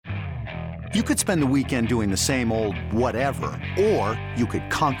You could spend the weekend doing the same old whatever, or you could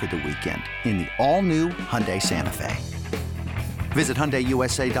conquer the weekend in the all-new Hyundai Santa Fe. Visit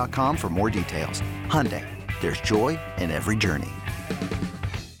HyundaiUSA.com for more details. Hyundai, there's joy in every journey.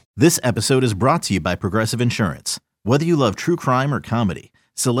 This episode is brought to you by Progressive Insurance. Whether you love true crime or comedy,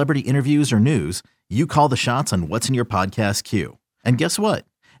 celebrity interviews or news, you call the shots on what's in your podcast queue. And guess what?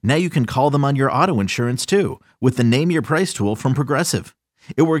 Now you can call them on your auto insurance too with the Name Your Price tool from Progressive.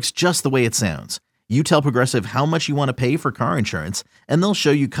 It works just the way it sounds. You tell Progressive how much you want to pay for car insurance, and they'll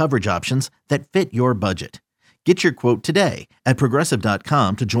show you coverage options that fit your budget. Get your quote today at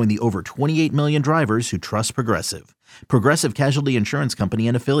Progressive.com to join the over 28 million drivers who trust Progressive. Progressive Casualty Insurance Company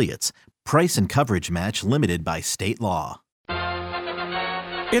and Affiliates. Price and coverage match limited by state law.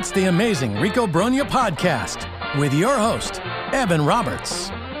 It's the amazing Rico Brogna podcast with your host, Evan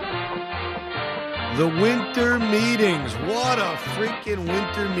Roberts. The winter meetings. What a freaking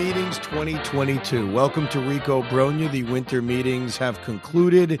winter meetings 2022. Welcome to Rico Brogna. The winter meetings have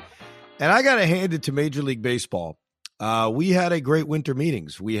concluded. And I got to hand it to Major League Baseball. We had a great winter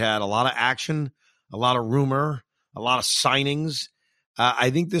meetings. We had a lot of action, a lot of rumor, a lot of signings.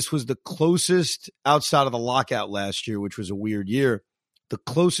 I think this was the closest outside of the lockout last year, which was a weird year, the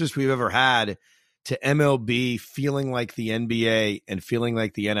closest we've ever had to MLB feeling like the NBA and feeling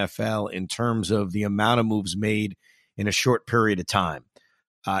like the NFL in terms of the amount of moves made in a short period of time.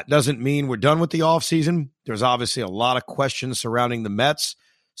 It doesn't mean we're done with the offseason. There's obviously a lot of questions surrounding the Mets,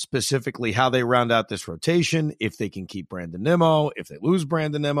 specifically how they round out this rotation, if they can keep Brandon Nimmo, if they lose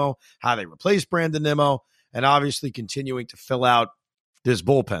Brandon Nimmo, how they replace Brandon Nimmo, and obviously continuing to fill out this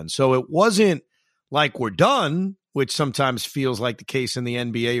bullpen. So it wasn't like we're done, which sometimes feels like the case in the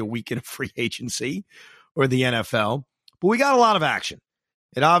NBA, a week in free agency, or the NFL, but we got a lot of action.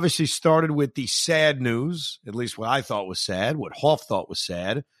 It obviously started with the sad news, at least what I thought was sad, what Hoff thought was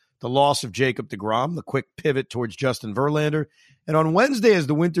sad, the loss of Jacob deGrom, the quick pivot towards Justin Verlander. And on Wednesday, as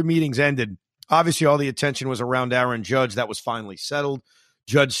the winter meetings ended, obviously all the attention was around Aaron Judge. That was finally settled.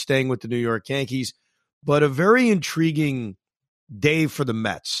 Judge staying with the New York Yankees. But a very intriguing day for the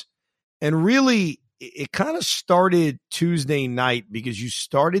Mets. And really, it kind of started Tuesday night because you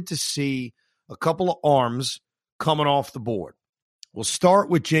started to see a couple of arms coming off the board. We'll start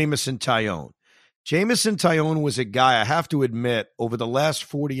with Jameson Taillon. Jameson Taillon was a guy, I have to admit, over the last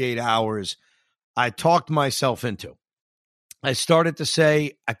 48 hours, I talked myself into. I started to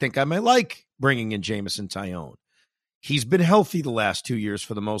say, I think I might like bringing in Jameson Taillon. He's been healthy the last 2 years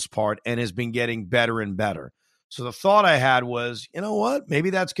for the most part and has been getting better and better. So the thought I had was, you know what?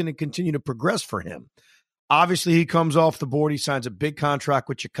 Maybe that's going to continue to progress for him. Obviously, he comes off the board. He signs a big contract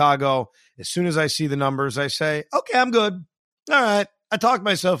with Chicago. As soon as I see the numbers, I say, okay, I'm good. All right. I talked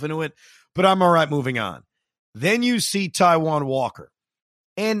myself into it, but I'm all right moving on. Then you see Taijuan Walker.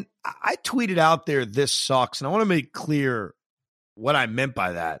 And I tweeted out there, this sucks. And I want to make clear what I meant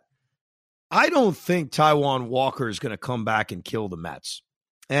by that. I don't think Taijuan Walker is going to come back and kill the Mets.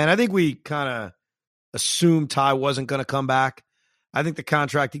 And I think we kind of assumed Ty wasn't going to come back. I think the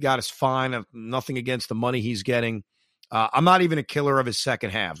contract he got is fine. Nothing against the money he's getting. I'm not even a killer of his second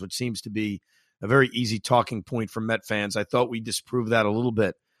halves, which seems to be a very easy talking point for Met fans. I thought we disproved that a little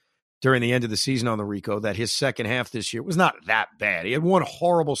bit during the end of the season on the Rico, that his second half this year was not that bad. He had one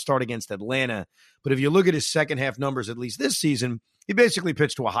horrible start against Atlanta, but if you look at his second half numbers, at least this season, he basically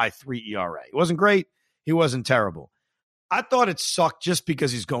pitched to a high 3 ERA. He wasn't great. He wasn't terrible. I thought it sucked just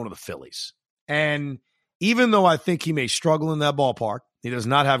because he's going to the Phillies. And even though I think he may struggle in that ballpark, he does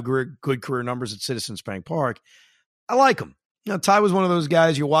not have good career numbers at Citizens Bank Park, I like him. You know, Ty was one of those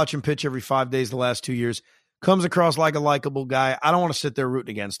guys, you watch him pitch every 5 days the last 2 years, comes across like a likable guy. I don't want to sit there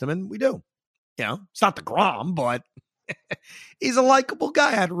rooting against him, and we do. You know, it's not DeGrom, but he's a likable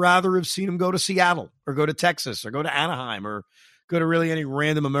guy. I'd rather have seen him go to Seattle or go to Texas or go to Anaheim or go to really any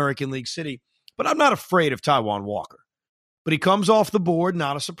random American League city. But I'm not afraid of Taijuan Walker. But he comes off the board,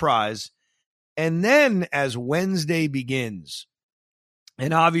 not a surprise. And then as Wednesday begins,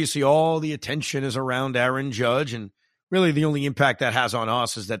 and obviously all the attention is around Aaron Judge, and really the only impact that has on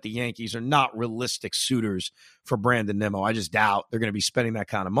us is that the Yankees are not realistic suitors for Brandon Nimmo. I just doubt they're going to be spending that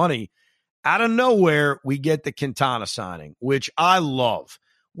kind of money. Out of nowhere, we get the Quintana signing, which I love.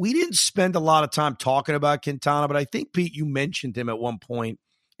 We didn't spend a lot of time talking about Quintana, but I think, Pete, you mentioned him at one point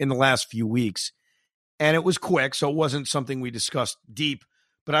in the last few weeks, and it was quick, so it wasn't something we discussed deep.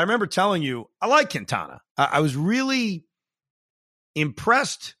 But I remember telling you, I like Quintana. I was really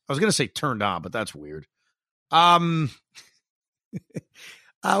impressed. I was going to say turned on, but that's weird. What's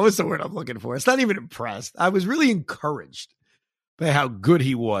the word I'm looking for? It's not even impressed. I was really encouraged by how good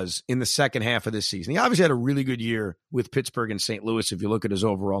he was in the second half of this season. He obviously had a really good year with Pittsburgh and St. Louis. If you look at his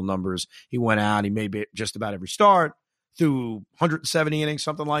overall numbers, he went out, he made just about every start, through 170 innings,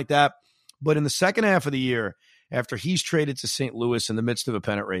 something like that. But in the second half of the year, after he's traded to St. Louis in the midst of a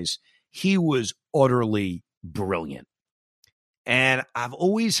pennant race, he was utterly brilliant. And I've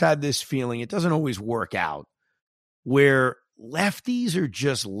always had this feeling, it doesn't always work out, where lefties are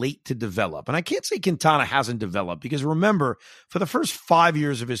just late to develop. And I can't say Quintana hasn't developed, because remember, for the first 5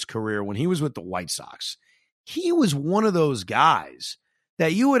 years of his career when he was with the White Sox, he was one of those guys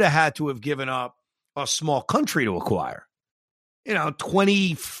that you would have had to have given up a small country to acquire.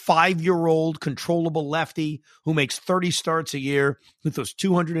 25-year-old controllable lefty who makes 30 starts a year with those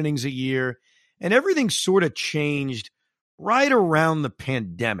 200 innings a year. And everything sort of changed right around the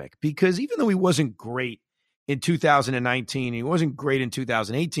pandemic, because even though he wasn't great in 2019, he wasn't great in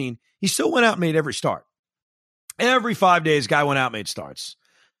 2018, he still went out and made every start. Every 5 days, guy went out and made starts.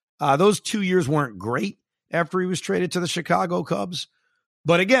 Those 2 years weren't great after he was traded to the Chicago Cubs,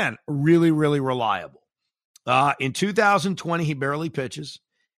 but again, really, really reliable. In 2020, he barely pitches.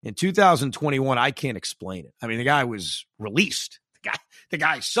 In 2021, I can't explain it. I mean, the guy was released. The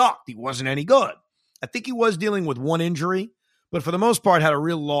guy sucked. He wasn't any good. I think he was dealing with one injury, but for the most part had a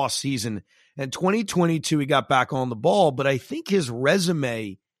real lost season. And 2022, he got back on the ball. But I think his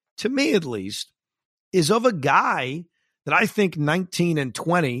resume, to me at least, is of a guy that I think 19 and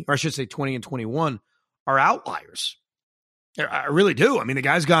 20, or I should say 20 and 21, are outliers. I really do. I mean, the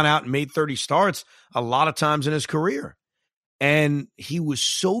guy's gone out and made 30 starts a lot of times in his career. And he was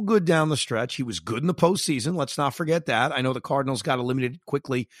so good down the stretch. He was good in the postseason. Let's not forget that. I know the Cardinals got eliminated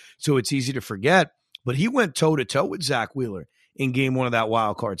quickly, so it's easy to forget. But he went toe-to-toe with Zach Wheeler in game one of that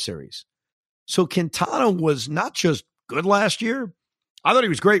wild card series. So Quintana was not just good last year. I thought he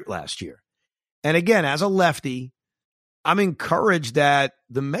was great last year. And again, as a lefty, I'm encouraged that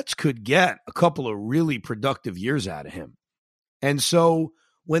the Mets could get a couple of really productive years out of him. And so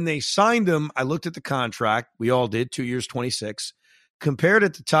when they signed him, I looked at the contract. We all did, 2 years, 26. Compared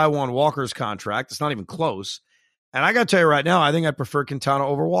it to Taijuan Walker's contract, it's not even close. And I got to tell you right now, I think I prefer Quintana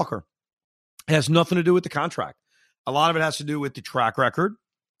over Walker. It has nothing to do with the contract. A lot of it has to do with the track record,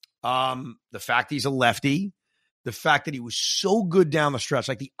 the fact he's a lefty, the fact that he was so good down the stretch,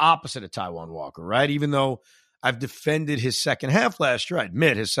 like the opposite of Taijuan Walker, right? Even though I've defended his second half last year, I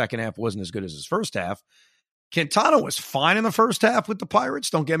admit his second half wasn't as good as his first half. Quintana was fine in the first half with the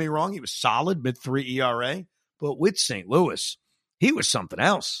Pirates. Don't get me wrong. He was solid, mid-3 ERA. But with St. Louis, he was something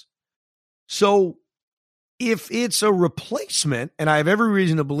else. So if it's a replacement, and I have every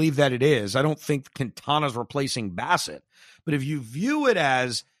reason to believe that it is, I don't think Quintana's replacing Bassett. But if you view it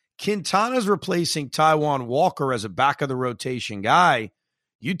as Quintana's replacing Taijuan Walker as a back-of-the-rotation guy,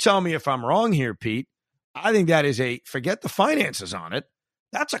 you tell me if I'm wrong here, Pete. I think that is forget the finances on it.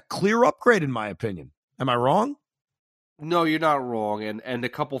 That's a clear upgrade in my opinion. Am I wrong? No, you're not wrong. And a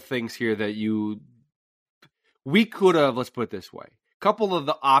couple things here that we could have, let's put it this way, a couple of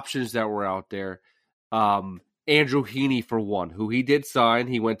the options that were out there. Andrew Heaney, for one, who he did sign.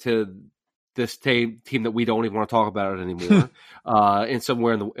 He went to this team that we don't even want to talk about it anymore, in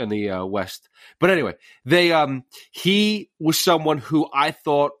somewhere in the West. But anyway, he was someone who I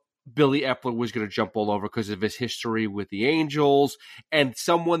thought Billy Epler was going to jump all over because of his history with the Angels, and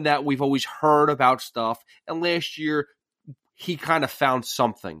someone that we've always heard about stuff. And last year, he kind of found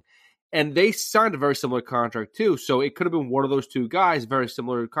something. And they signed a very similar contract too. So it could have been one of those two guys, very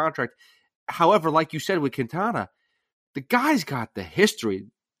similar contract. However, like you said with Quintana, the guy's got the history.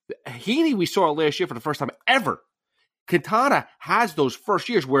 Heaney, we saw it last year for the first time ever. Quintana has those first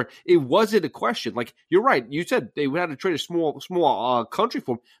years where it wasn't a question. Like, you're right. You said they had to trade a small country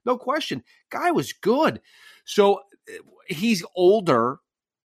for him. No question. Guy was good. So he's older.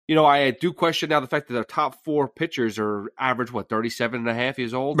 I do question now the fact that their top four pitchers are average, 37 and a half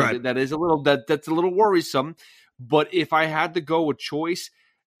years old. Right. That's a little worrisome. But if I had to go with choice,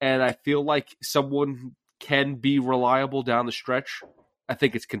 and I feel like someone can be reliable down the stretch, I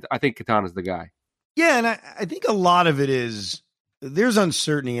think Quintana's the guy. Yeah, and I think a lot of it is there's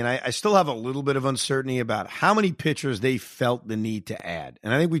uncertainty, and I still have a little bit of uncertainty about how many pitchers they felt the need to add.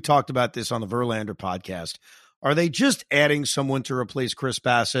 And I think we talked about this on the Verlander podcast. Are they just adding someone to replace Chris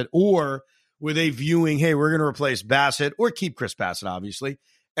Bassett, or were they viewing, hey, we're going to replace Bassett or keep Chris Bassett, obviously,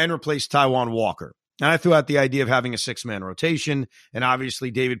 and replace Taijuan Walker? And I threw out the idea of having a six-man rotation, and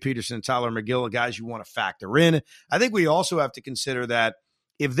obviously David Peterson and Tyler McGill are guys you want to factor in. I think we also have to consider that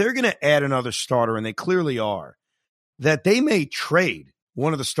if they're going to add another starter, and they clearly are, that they may trade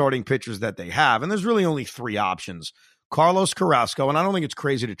one of the starting pitchers that they have. And there's really only three options. Carlos Carrasco, and I don't think it's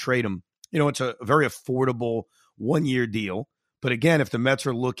crazy to trade him. It's a very affordable one-year deal. But again, if the Mets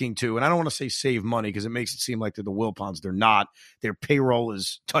are looking to, and I don't want to say save money because it makes it seem like they're the Wilpons. They're not. Their payroll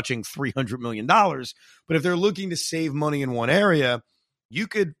is touching $300 million. But if they're looking to save money in one area, you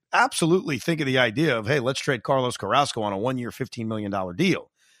could absolutely think of the idea of, hey, let's trade Carlos Carrasco on a 1-year, $15 million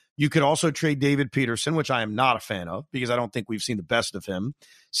deal. You could also trade David Peterson, which I am not a fan of because I don't think we've seen the best of him.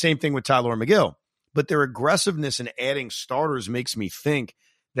 Same thing with Tyler McGill. But their aggressiveness in adding starters makes me think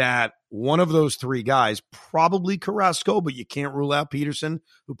that one of those three guys, probably Carrasco, but you can't rule out Peterson,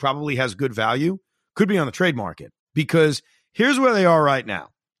 who probably has good value, could be on the trade market. Because here's where they are right now.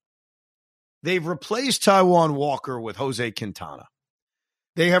 They've replaced Taijuan Walker with Jose Quintana.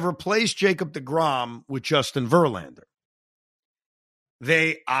 They have replaced Jacob deGrom with Justin Verlander.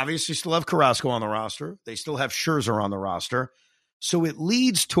 They obviously still have Carrasco on the roster. They still have Scherzer on the roster. So it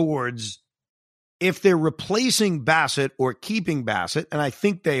leads towards, if they're replacing Bassett or keeping Bassett, and I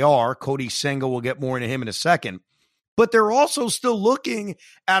think they are, Cody Senga, will get more into him in a second, but they're also still looking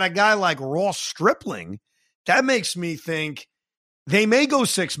at a guy like Ross Stripling. That makes me think they may go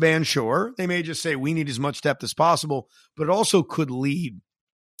 6-man, sure. They may just say we need as much depth as possible, but it also could lead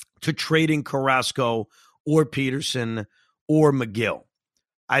to trading Carrasco or Peterson or McGill.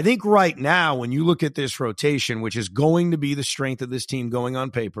 I think right now, when you look at this rotation, which is going to be the strength of this team going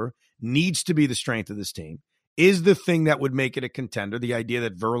on paper, needs to be the strength of this team, is the thing that would make it a contender. The idea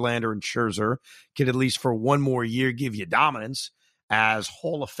that Verlander and Scherzer could, at least for one more year, give you dominance as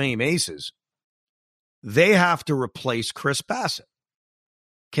Hall of Fame aces. They have to replace Chris Bassett.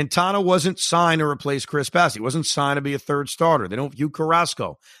 Quintana wasn't signed to replace Chris Bassett. He wasn't signed to be a third starter. They don't view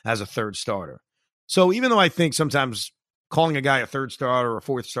Carrasco as a third starter. So even though I think sometimes calling a guy a third starter or a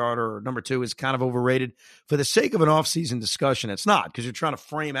fourth starter or number two is kind of overrated, for the sake of an offseason discussion, it's not, because you're trying to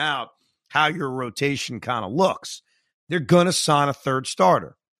frame out how your rotation kind of looks. They're going to sign a third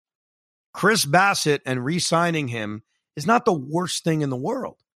starter. Chris Bassett and re-signing him is not the worst thing in the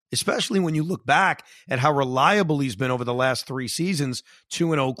world, especially when you look back at how reliable he's been over the last 3 seasons,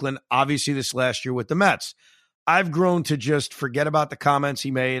 2 in Oakland, obviously this last year with the Mets. I've grown to just forget about the comments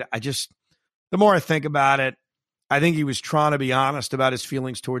he made. The more I think about it, I think he was trying to be honest about his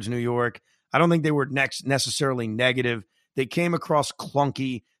feelings towards New York. I don't think they were necessarily negative. They came across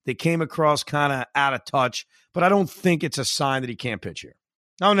clunky. They came across kind of out of touch, but I don't think it's a sign that he can't pitch here.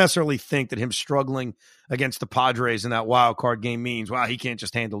 I don't necessarily think that him struggling against the Padres in that wild card game means, wow, he can't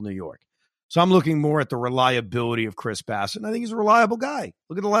just handle New York. So I'm looking more at the reliability of Chris Bassett, and I think he's a reliable guy.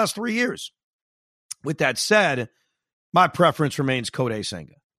 Look at the last 3 years. With that said, my preference remains Cody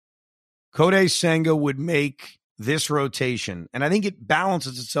Senga. Cody Senga would make this rotation, and I think it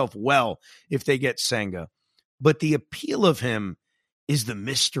balances itself well if they get Senga. But the appeal of him is the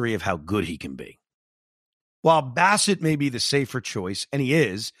mystery of how good he can be. While Bassett may be the safer choice, and he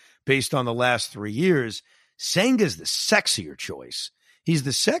is, based on the last 3 years, Senga's the sexier choice. He's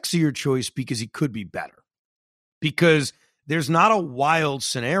the sexier choice because he could be better. Because there's not a wild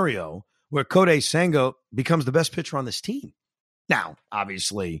scenario where Cody Senga becomes the best pitcher on this team. Now,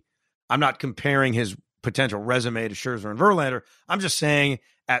 obviously, I'm not comparing his potential resume to Scherzer and Verlander. I'm just saying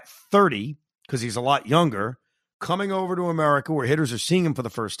at 30, because he's a lot younger, coming over to America where hitters are seeing him for the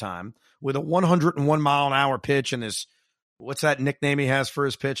first time with a 101 mile an hour pitch and this, what's that nickname he has for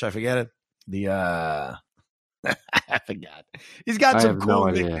his pitch? I forget it. I forgot. He's got some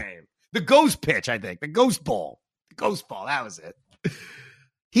cool nickname. The ghost pitch, I think. The ghost ball. The ghost ball. That was it.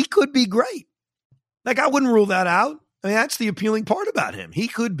 He could be great. Like, I wouldn't rule that out. I mean, that's the appealing part about him. He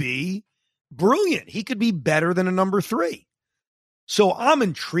could be brilliant. He could be better than a number 3. So I'm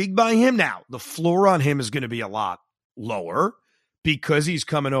intrigued by him. Now, the floor on him is going to be a lot lower because he's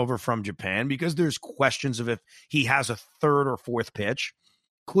coming over from Japan, because there's questions of if he has a third or fourth pitch.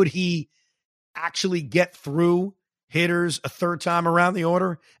 Could he actually get through hitters a third time around the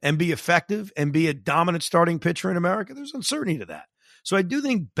order and be effective and be a dominant starting pitcher in America? There's uncertainty to that. So I do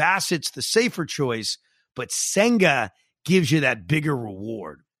think Bassett's the safer choice, but Senga gives you that bigger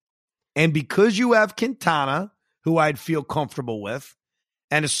reward. And because you have Quintana, who I'd feel comfortable with,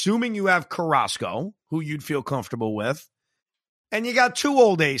 and assuming you have Carrasco, who you'd feel comfortable with, and you got 2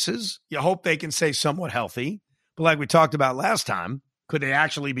 old aces, you hope they can stay somewhat healthy. But like we talked about last time, could they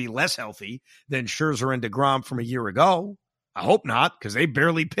actually be less healthy than Scherzer and deGrom from a year ago? I hope not, because they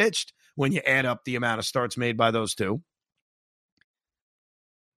barely pitched when you add up the amount of starts made by those 2.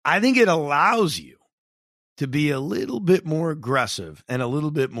 I think it allows you to be a little bit more aggressive and a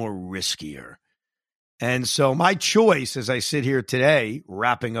little bit more riskier. And so my choice, as I sit here today,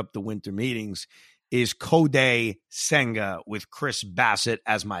 wrapping up the winter meetings, is Cody Senga with Chris Bassett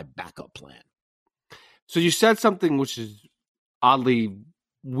as my backup plan. So you said something which is oddly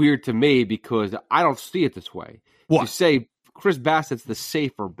weird to me because I don't see it this way. What? You say Chris Bassett's the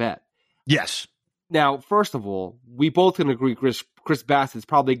safer bet. Yes. Now, first of all, we both can agree Chris Bassett's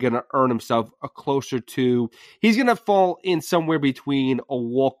probably going to earn himself a closer to – he's going to fall in somewhere between a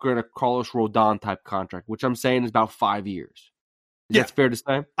Walker and a Carlos Rodon type contract, which I'm saying is about 5 years. That's fair to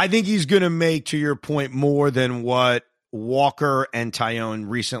say? I think he's going to make, to your point, more than what Walker and Taillon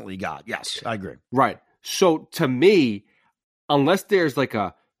recently got. Yes, I agree. Right. So, to me, unless there's like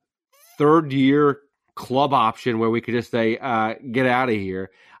a third-year club option where we could just say, get out of here,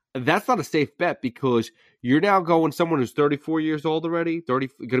 that's not a safe bet because you're now going someone who's 34 years old already, going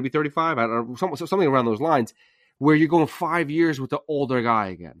to be 35, I don't know, something around those lines, where you're going 5 years with the older guy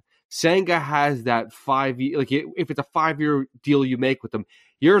again. Senga has that 5 year, like if it's a 5-year deal you make with him,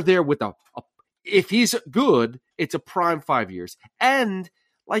 you're there with if he's good, it's a prime 5 years. And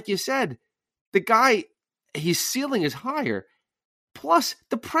like you said, the guy, his ceiling is higher. Plus,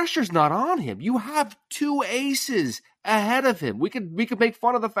 the pressure's not on him. You have 2 aces ahead of him. We could make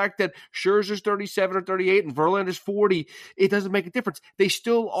fun of the fact that Scherzer's 37 or 38 and Verlander's 40. It doesn't make a difference. They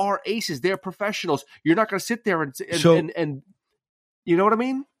still are aces. They're professionals. You're not going to sit there and you know what I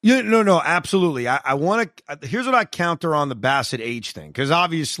mean? Yeah, no, absolutely. I want to. Here's what I counter on the Bassett age thing, because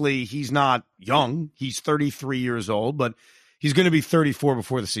obviously he's not young. He's 33 years old, but he's going to be 34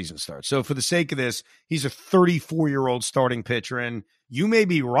 before the season starts. So for the sake of this, he's a 34-year-old starting pitcher, and you may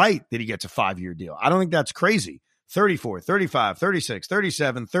be right that he gets a 5-year deal. I don't think that's crazy. 34, 35, 36,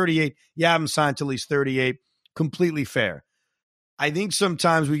 37, 38. Yeah, I'm signed till he's 38. Completely fair. I think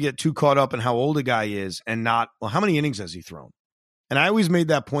sometimes we get too caught up in how old a guy is and not, well, how many innings has he thrown? And I always made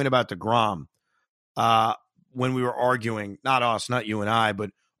that point about DeGrom when we were arguing, not us, not you and I,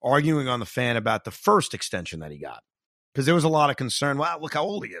 but arguing on the fan about the first extension that he got. Because there was a lot of concern. Wow, look how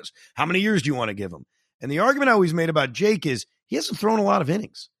old he is. How many years do you want to give him? And the argument I always made about Jake is he hasn't thrown a lot of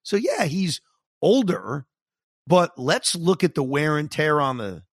innings. So, yeah, he's older, but let's look at the wear and tear on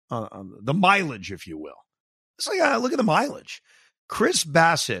the mileage, if you will. It's like, look at the mileage. Chris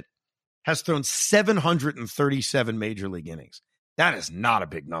Bassett has thrown 737 major league innings. That is not a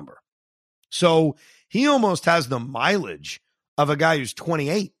big number. So he almost has the mileage of a guy who's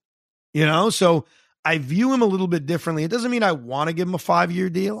 28, So I view him a little bit differently. It doesn't mean I want to give him a 5-year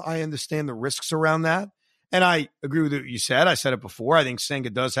deal. I understand the risks around that. And I agree with what you said. I said it before. I think Senga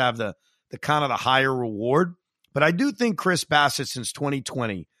does have the kind of the higher reward. But I do think Chris Bassett since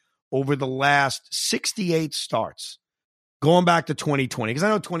 2020, over the last 68 starts, going back to 2020, because I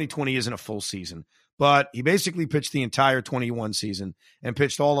know 2020 isn't a full season, but he basically pitched the entire 21 season and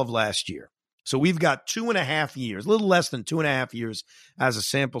pitched all of last year. So we've got 2.5 years, a little less than 2.5 years as a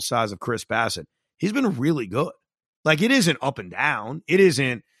sample size of Chris Bassett. He's been really good. Like, it isn't up and down. It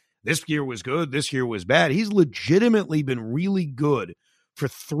isn't this year was good, this year was bad. He's legitimately been really good for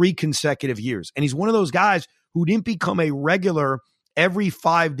 3 consecutive years. And he's one of those guys who didn't become a regular every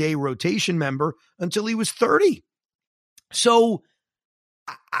 5-day rotation member until he was 30. So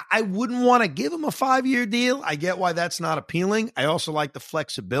I wouldn't want to give him a 5-year deal. I get why that's not appealing. I also like the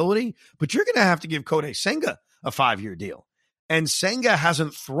flexibility, but you're going to have to give Kodai Senga a 5-year deal. And Senga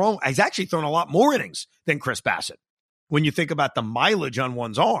he's actually thrown a lot more innings than Chris Bassett when you think about the mileage on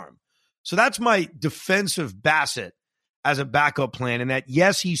one's arm. So that's my defense of Bassett as a backup plan. And that,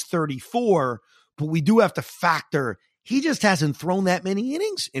 yes, he's 34, but we do have to factor he just hasn't thrown that many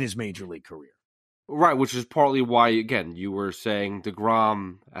innings in his major league career. Right, which is partly why, again, you were saying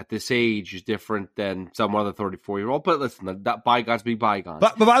DeGrom at this age is different than some other 34-year-old. But listen, bygones be bygones.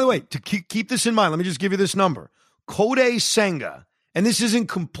 But by the way, to keep this in mind, let me just give you this number. Kodai Senga, and this isn't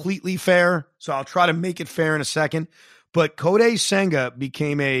completely fair, so I'll try to make it fair in a second, but Kodai Senga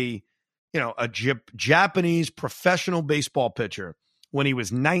became a Japanese professional baseball pitcher when he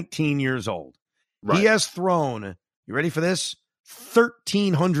was 19 years old. Right. He has thrown, you ready for this?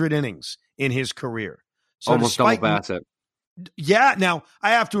 1,300 innings in his career. So almost double Bassett. Yeah. Now,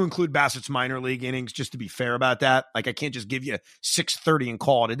 I have to include Bassett's minor league innings just to be fair about that. Like, I can't just give you 630 and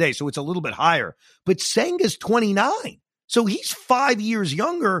call it a day. So it's a little bit higher. But Senga's 29. So he's 5 years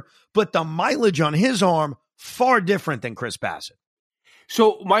younger, but the mileage on his arm, far different than Chris Bassett.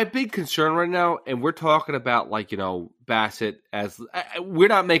 So my big concern right now, and we're talking about Bassett as we're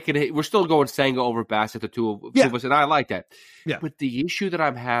not making it. We're still going Senga over Bassett, the two of us, and I like that. Yeah. But the issue that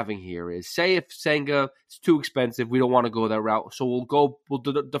I'm having here is, say if Senga is too expensive, we don't want to go that route, so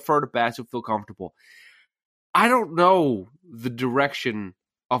we'll defer to Bassett, feel comfortable. I don't know the direction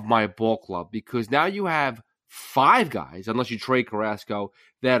of my ball club because now you have 5 guys, unless you trade Carrasco,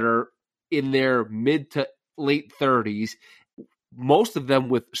 that are in their mid to late 30s. Most of them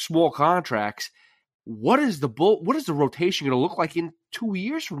with small contracts. What is the rotation going to look like in 2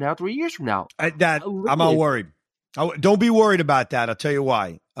 years from now, 3 years from now? I'm all worried. Oh, don't be worried about that. I'll tell you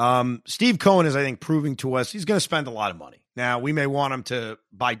why. Steve Cohen is, I think, proving to us he's going to spend a lot of money. Now, we may want him to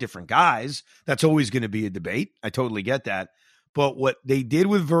buy different guys. That's always going to be a debate. I totally get that. But what they did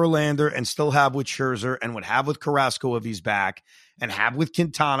with Verlander and still have with Scherzer and would have with Carrasco if he's back and have with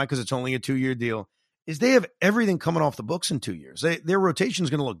Quintana, because it's only a 2-year deal, is they have everything coming off the books in 2 years. Their rotation is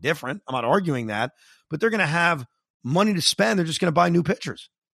going to look different. I'm not arguing that, but they're going to have money to spend. They're just going to buy new pitchers.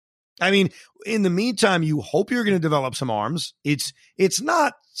 I mean, in the meantime, you hope you're going to develop some arms. It's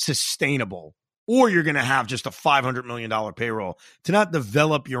not sustainable, or you're going to have just a $500 million payroll to not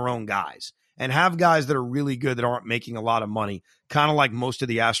develop your own guys and have guys that are really good that aren't making a lot of money, kind of like most of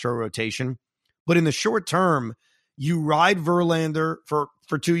the Astro rotation. But in the short term, you ride Verlander for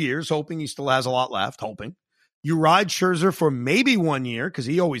 2 years, hoping he still has a lot left, hoping. You ride Scherzer for maybe 1 year because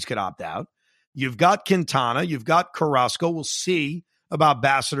he always could opt out. You've got Quintana. You've got Carrasco. We'll see about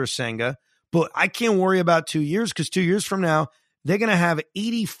Bassett or Senga. But I can't worry about 2 years because 2 years from now, they're going to have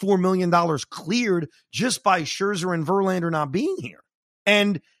 $84 million cleared just by Scherzer and Verlander not being here.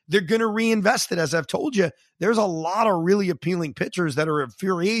 And they're going to reinvest it. As I've told you, there's a lot of really appealing pitchers that are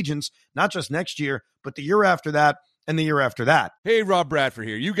free agents, not just next year, but the year after that and the year after that. Hey, Rob Bradford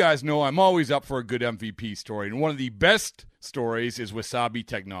here. You guys know I'm always up for a good MVP story, and one of the best stories is Wasabi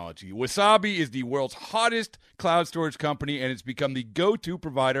Technology. Wasabi is the world's hottest cloud storage company, and it's become the go-to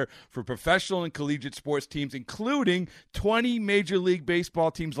provider for professional and collegiate sports teams, including 20 Major League Baseball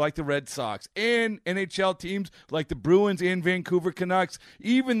teams like the Red Sox and NHL teams like the Bruins and Vancouver Canucks.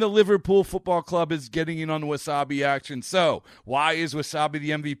 Even the Liverpool Football Club is getting in on the Wasabi action. So, why is Wasabi the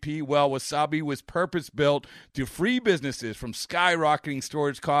MVP? Well, Wasabi was purpose-built to free businesses from skyrocketing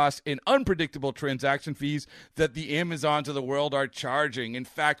storage costs and unpredictable transaction fees that the Amazons of the world are charging. In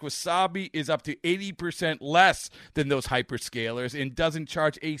fact, Wasabi is up to 80% less than those hyperscalers and doesn't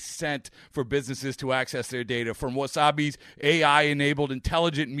charge a cent for businesses to access their data. From Wasabi's AI-enabled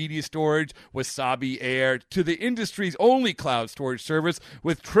intelligent media storage, Wasabi Air, to the industry's only cloud storage service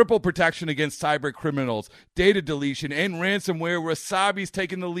with triple protection against cyber criminals, data deletion, and ransomware, Wasabi's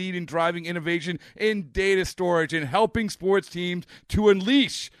taken the lead in driving innovation in data storage and helping sports teams to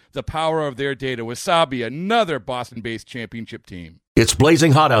unleash the power of their data. Wasabi, another Boston-based championship team. It's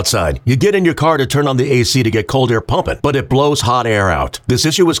blazing hot outside. You get in your car to turn on the AC to get cold air pumping, but it blows hot air out. This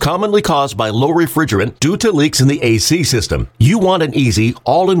issue is commonly caused by low refrigerant due to leaks in the AC system. You want an easy,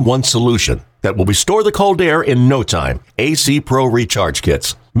 all-in-one solution that will restore the cold air in no time. AC Pro Recharge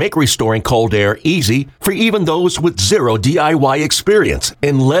Kits make restoring cold air easy for even those with zero DIY experience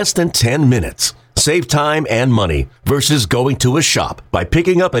in less than 10 minutes. Save time and money versus going to a shop by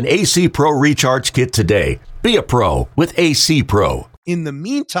picking up an AC Pro Recharge Kit today. Be a pro with AC Pro. In the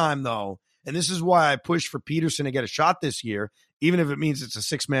meantime, though, and this is why I push for Peterson to get a shot this year, even if it means it's a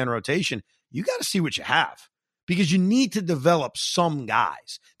 6-man rotation, you got to see what you have because you need to develop some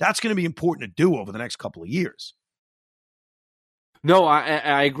guys. That's going to be important to do over the next couple of years. No,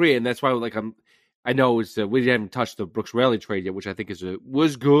 I agree, and that's why I know we haven't touched the Brooks Raley trade yet, which I think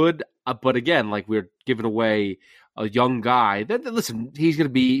was good. But again, like we're giving away a young guy. Listen, he's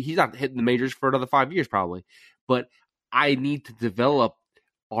not hitting the majors for another 5 years probably. But I need to develop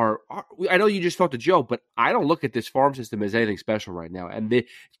our I know you just spoke to Joe, but I don't look at this farm system as anything special right now. And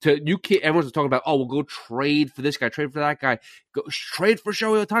everyone's talking about, we'll go trade for this guy, trade for that guy, go trade for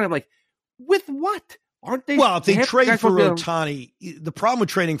Shohei Ohtani. I'm like, with what? Aren't they? Well, if they trade for Ohtani, the problem with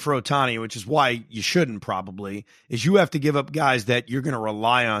trading for Ohtani, which is why you shouldn't probably, is you have to give up guys that you're going to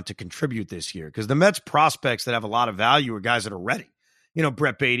rely on to contribute this year. Because the Mets prospects that have a lot of value are guys that are ready. You know,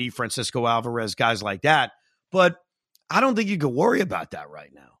 Brett Beatty, Francisco Alvarez, guys like that. But I don't think you could worry about that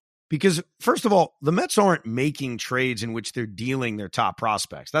right now. Because, first of all, the Mets aren't making trades in which they're dealing their top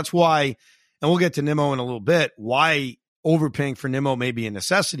prospects. That's why, and we'll get to Nimmo in a little bit, why overpaying for Nimmo may be a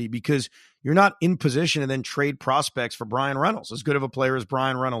necessity, because you're not in position to then trade prospects for Brian Reynolds, as good of a player as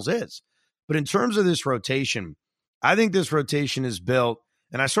Brian Reynolds is. But in terms of this rotation, I think this rotation is built,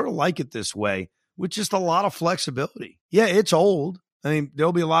 and I sort of like it this way, with just a lot of flexibility. Yeah, it's old. I mean,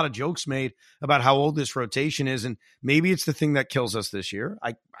 there'll be a lot of jokes made about how old this rotation is, and maybe it's the thing that kills us this year.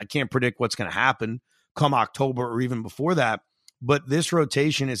 I can't predict what's going to happen come October or even before that, but this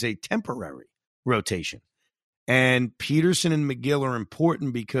rotation is a temporary rotation. And Peterson and McGill are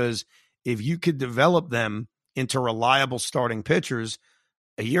important because if you could develop them into reliable starting pitchers,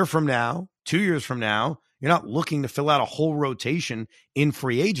 a year from now, 2 years from now, you're not looking to fill out a whole rotation in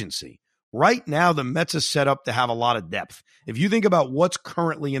free agency. Right now, the Mets are set up to have a lot of depth. If you think about what's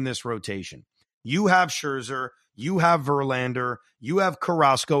currently in this rotation, you have Scherzer, you have Verlander, you have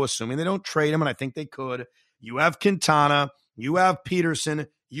Carrasco, assuming they don't trade him, and I think they could. You have Quintana, you have Peterson,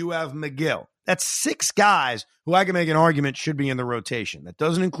 you have McGill. That's 6 guys who I can make an argument should be in the rotation. That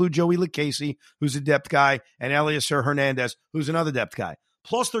doesn't include Joey Lucchesi, who's a depth guy, and Elieser Hernandez, who's another depth guy.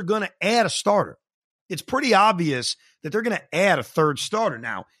 Plus, they're going to add a starter. It's pretty obvious that they're going to add a third starter.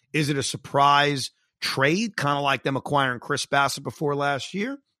 Now, is it a surprise trade, kind of like them acquiring Chris Bassett before last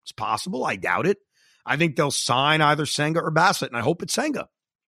year? It's possible. I doubt it. I think they'll sign either Senga or Bassett, and I hope it's Senga.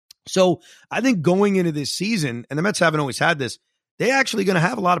 So I think going into this season, and the Mets haven't always had this, they're actually going to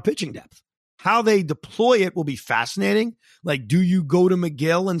have a lot of pitching depth. How they deploy it will be fascinating. Like, do you go to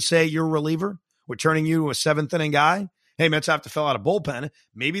McGill and say you're a reliever? We're turning you to a 7th inning guy. Hey, Mets have to fill out a bullpen.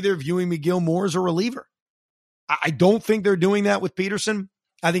 Maybe they're viewing McGill more as a reliever. I don't think they're doing that with Peterson.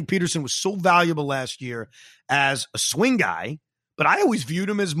 I think Peterson was so valuable last year as a swing guy, but I always viewed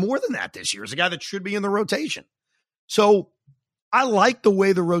him as more than that this year, as a guy that should be in the rotation. So I like the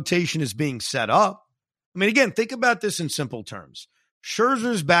way the rotation is being set up. I mean, again, think about this in simple terms.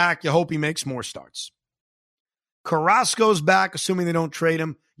 Scherzer's back. You hope he makes more starts. Carrasco's back, assuming they don't trade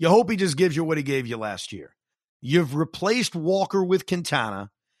him. You hope he just gives you what he gave you last year. You've replaced Walker with Quintana,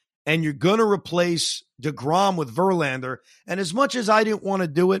 and you're going to replace DeGrom with Verlander. And as much as I didn't want to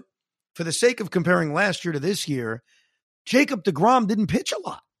do it, for the sake of comparing last year to this year, Jacob DeGrom didn't pitch a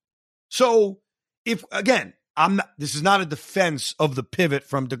lot. So, if, again, this is not a defense of the pivot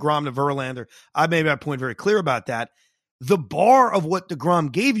from DeGrom to Verlander. I made my point very clear about that. The bar of what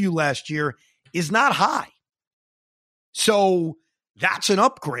DeGrom gave you last year is not high. So that's an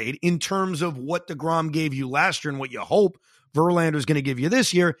upgrade in terms of what DeGrom gave you last year and what you hope Verlander is going to give you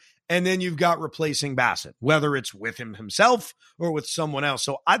this year. And then you've got replacing Bassett, whether it's with him himself or with someone else.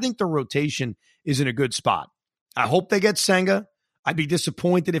 So I think the rotation is in a good spot. I hope they get Senga. I'd be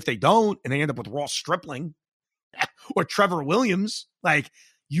disappointed if they don't and they end up with Ross Stripling or Trevor Williams. Like,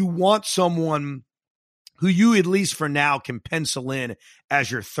 you want someone who you, at least for now, can pencil in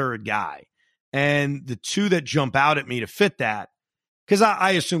as your third guy. And the two that jump out at me to fit that, because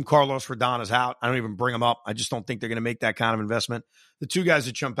I assume Carlos Rodon is out. I don't even bring him up. I just don't think they're going to make that kind of investment. The two guys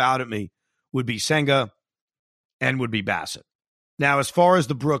that jump out at me would be Senga and would be Bassett. Now, as far as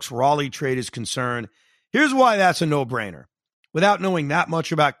the Brooks-Raleigh trade is concerned, here's why that's a no-brainer. Without knowing that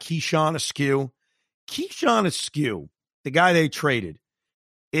much about Keyshawn Askew, the guy they traded,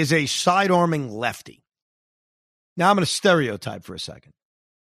 is a side-arming lefty. Now, I'm going to stereotype for a second.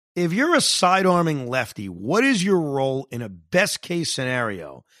 If you're a side-arming lefty, what is your role in a best-case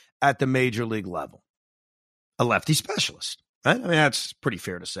scenario at the major league level? A lefty specialist, right? I mean, that's pretty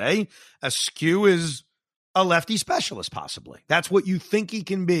fair to say. Askew is a lefty specialist, possibly. That's what you think he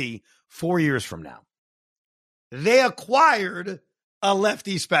can be 4 years from now. They acquired a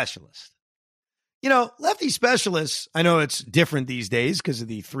lefty specialist. You know, lefty specialists, I know it's different these days because of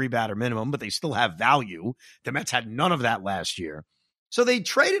the 3-batter minimum, but they still have value. The Mets had none of that last year. So they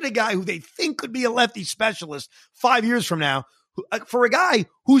traded a guy who they think could be a lefty specialist 5 years from now for a guy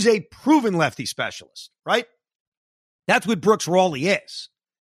who's a proven lefty specialist, right? That's what Brooks-Raleigh is.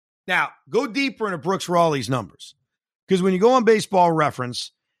 Now, go deeper into Brooks-Raleigh's numbers, because when you go on Baseball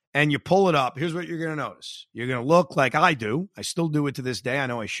Reference and you pull it up, here's what you're going to notice. You're going to look like I do. I still do it to this day. I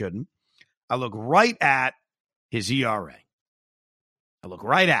know I shouldn't. I look right at his ERA. I look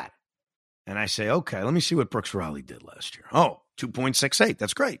right at it. And I say, okay, let me see what Brooks-Raleigh did last year. Oh, 2.68.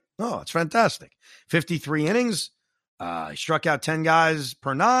 That's great. Oh, that's fantastic. 53 innings. He struck out 10 guys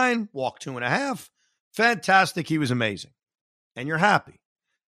per 9, walked 2.5. Fantastic. He was amazing. And you're happy.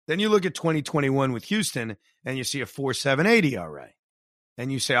 Then you look at 2021 with Houston and you see a 4.78 ERA.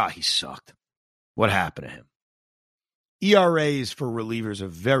 And you say, he sucked. What happened to him? ERAs for relievers are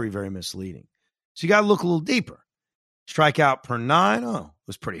very, very misleading. So you got to look a little deeper. Strikeout per 9, it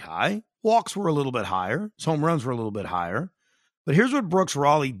was pretty high. Walks were a little bit higher. His home runs were a little bit higher. But here's what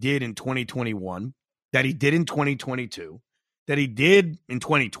Brooks-Raleigh did in 2021, that he did in 2022, that he did in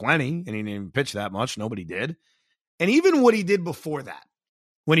 2020, and he didn't even pitch that much. Nobody did. And even what he did before that,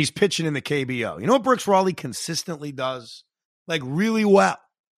 when he's pitching in the KBO. You know what Brooks-Raleigh consistently does? Like, really well.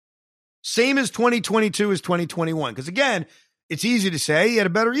 Same as 2022 as 2021. Because, again, it's easy to say he had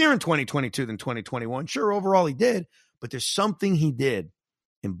a better year in 2022 than 2021. Sure, overall he did. But there's something he did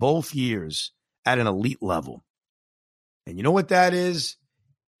in both years at an elite level. And you know what that is?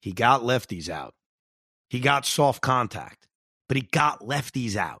 He got lefties out. He got soft contact. But he got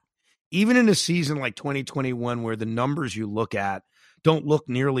lefties out. Even in a season like 2021 where the numbers you look at don't look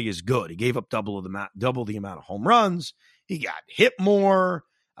nearly as good. He gave up double the amount of home runs. He got hit more.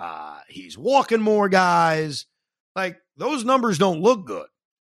 He's walking more guys. Like, those numbers don't look good.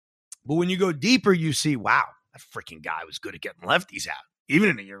 But when you go deeper, you see, wow, that freaking guy was good at getting lefties out, even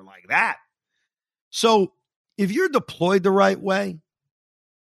in a year like that. So if you're deployed the right way,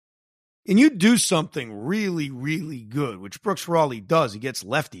 and you do something really, really good, which Brooks Raleigh does, he gets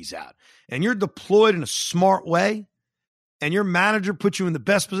lefties out, and you're deployed in a smart way, and your manager puts you in the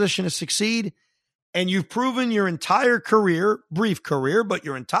best position to succeed, and you've proven your entire career, brief career, but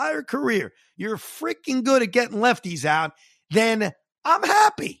your entire career, you're freaking good at getting lefties out, then I'm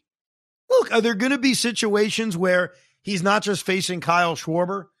happy. Look, are there going to be situations where he's not just facing Kyle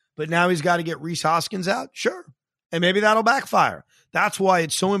Schwarber, but now he's got to get Rhys Hoskins out? Sure. And maybe that'll backfire. That's why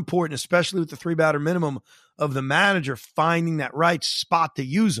it's so important, especially with the 3-batter minimum, of the manager finding that right spot to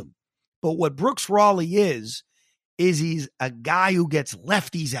use him. But what Brooks Raleigh is he's a guy who gets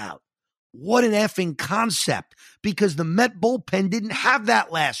lefties out. What an effing concept, because the Met bullpen didn't have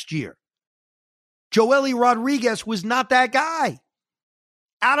that last year. Joely Rodriguez was not that guy.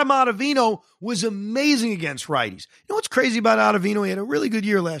 Adam Ottavino was amazing against righties. You know what's crazy about Ottavino? He had a really good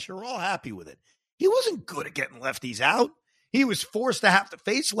year last year. We're all happy with it. He wasn't good at getting lefties out. He was forced to have to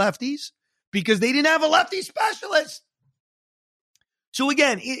face lefties because they didn't have a lefty specialist. So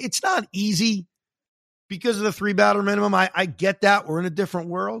again, it's not easy because of the 3-batter minimum. I get that. We're in a different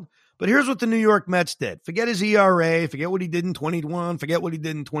world. But here's what the New York Mets did. Forget his ERA. Forget what he did in 21. Forget what he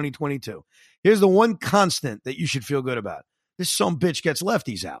did in 2022. Here's the one constant that you should feel good about. This sumbitch gets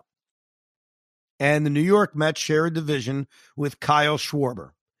lefties out. And the New York Mets share a division with Kyle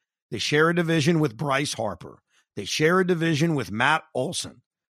Schwarber. They share a division with Bryce Harper. They share a division with Matt Olson.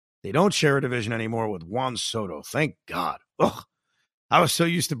 They don't share a division anymore with Juan Soto. Thank God. Ugh. I was so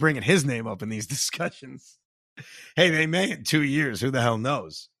used to bringing his name up in these discussions. Hey, they may in 2 years. Who the hell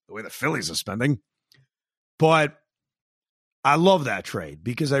knows? The way the Phillies are spending. But I love that trade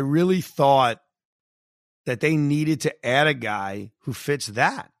because I really thought that they needed to add a guy who fits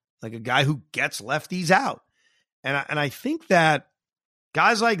that, like a guy who gets lefties out. And I think that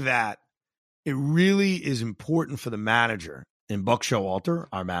guys like that, it really is important for the manager, and Buck Showalter,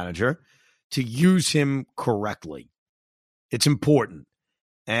 our manager, to use him correctly. It's important.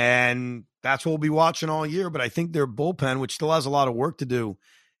 And that's what we'll be watching all year. But I think their bullpen, which still has a lot of work to do,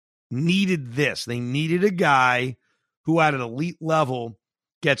 needed this. They needed a guy who at an elite level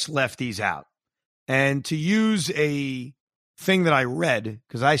gets lefties out. And to use a thing that I read,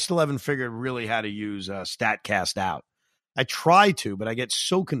 because I still haven't figured really how to use StatCast out. I try to, but I get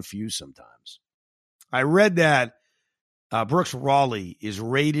so confused sometimes. I read that Brooks Raleigh is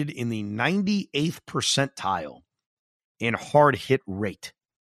rated in the 98th percentile in hard hit rate.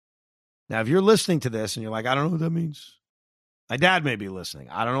 Now, if you're listening to this and you're like, I don't know what that means. My dad may be listening.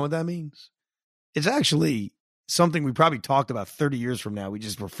 I don't know what that means. It's actually something we probably talked about 30 years from now. We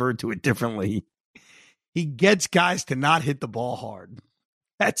just referred to it differently. He gets guys to not hit the ball hard.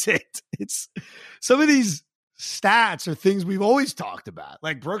 That's it. It's some of these stats are things we've always talked about.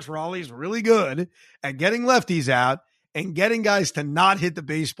 Like Brooks Raleigh is really good at getting lefties out and getting guys to not hit the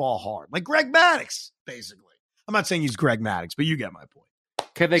baseball hard. Like Greg Maddux, basically. I'm not saying he's Greg Maddux, but you get my point.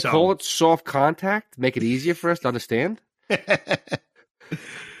 Can they call it soft contact? Make it easier for us to understand?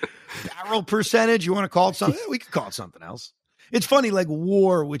 Barrel percentage, you want to call it something? We could call it something else. It's funny, like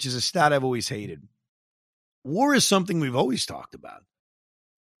WAR, which is a stat I've always hated. WAR is something we've always talked about.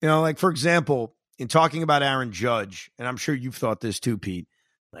 You know, like, for example, in talking about Aaron Judge, and I'm sure you've thought this too, Pete,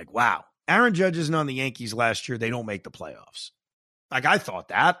 like, wow, Aaron Judge isn't on the Yankees last year. They don't make the playoffs. Like, I thought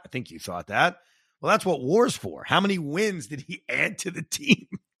that. I think you thought that. Well, that's what WAR's for. How many wins did he add to the team?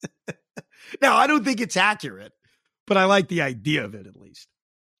 Now, I don't think it's accurate, but I like the idea of it at least.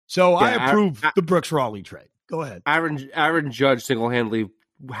 So yeah, I approve the Brooks Raleigh trade. Go ahead. Aaron Judge single-handedly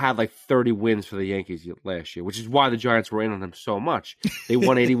had like 30 wins for the Yankees last year, which is why the Giants were in on him so much. They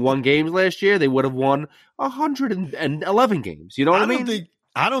won 81 games last year. They would have won 111 games. You know what I mean?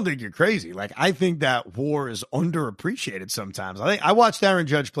 I don't think you're crazy. Like, I think that WAR is underappreciated sometimes. I watched Aaron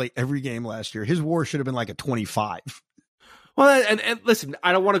Judge play every game last year. His WAR should have been like a 25. Well, and listen,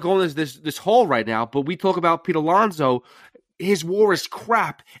 I don't want to go in this hole right now, but we talk about Pete Alonso. His WAR is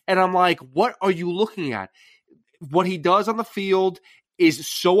crap. And I'm like, what are you looking at? What he does on the field is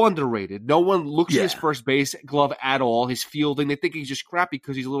so underrated. No one looks at his first base glove at all. His fielding, they think he's just crappy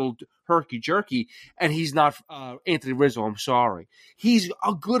because he's a little herky-jerky, and he's not Anthony Rizzo. I'm sorry. He's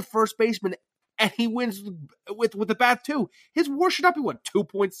a good first baseman, and he wins with the bat, too. His WAR should not be,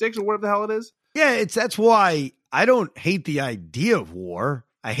 2.6 or whatever the hell it is? Yeah, that's why I don't hate the idea of WAR.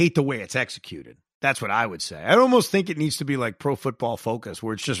 I hate the way it's executed. That's what I would say. I almost think it needs to be like Pro Football Focus,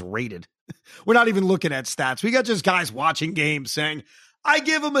 where it's just rated. We're not even looking at stats. We got just guys watching games saying, I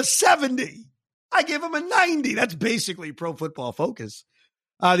give him a 70. I give him a 90. That's basically Pro Football Focus.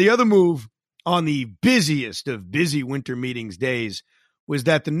 The other move on the busiest of busy winter meetings days was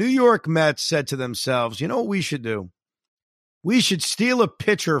that the New York Mets said to themselves, you know what we should do? We should steal a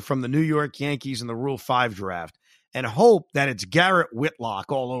pitcher from the New York Yankees in the Rule 5 draft and hope that it's Garrett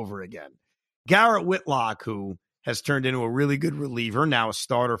Whitlock all over again. Garrett Whitlock, who has turned into a really good reliever, now a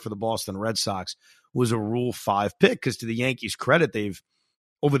starter for the Boston Red Sox, was a Rule 5 pick because to the Yankees' credit, they've,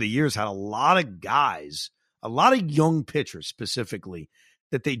 over the years, had a lot of guys, a lot of young pitchers specifically,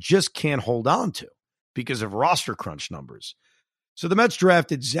 that they just can't hold on to because of roster crunch numbers. So the Mets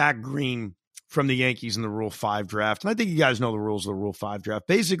drafted Zach Green from the Yankees in the Rule 5 draft. And I think you guys know the rules of the Rule 5 draft.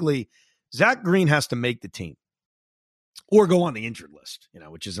 Basically, Zach Green has to make the team or go on the injured list,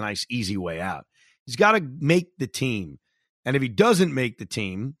 which is a nice, easy way out. He's got to make the team. And if he doesn't make the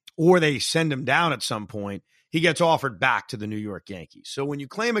team or they send him down at some point, he gets offered back to the New York Yankees. So when you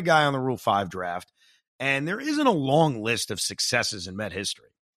claim a guy on the Rule 5 draft, and there isn't a long list of successes in Met history,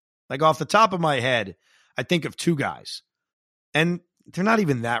 like off the top of my head, I think of two guys. And they're not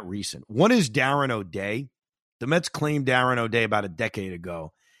even that recent. One is Darren O'Day. The Mets claimed Darren O'Day about a decade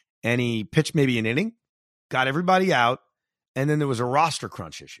ago, and he pitched maybe an inning, got everybody out, and then there was a roster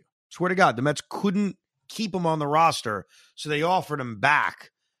crunch issue. Swear to God, the Mets couldn't keep him on the roster, so they offered him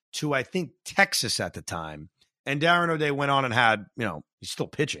back to, I think, Texas at the time. And Darren O'Day went on and had, he's still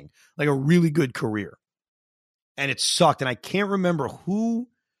pitching, like a really good career. And it sucked, and I can't remember who,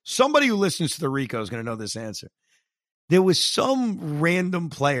 somebody who listens to the Rico is going to know this answer. There was some random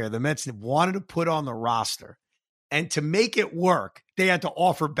player the Mets wanted to put on the roster, and to make it work, they had to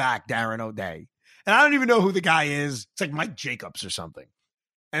offer back Darren O'Day. And I don't even know who the guy is. It's like Mike Jacobs or something.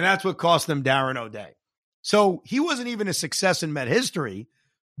 And that's what cost them Darren O'Day. So he wasn't even a success in Met history,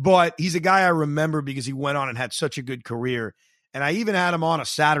 but he's a guy I remember because he went on and had such a good career. And I even had him on a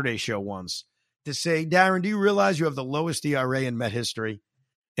Saturday show once to say, Darren, do you realize you have the lowest ERA in Met history?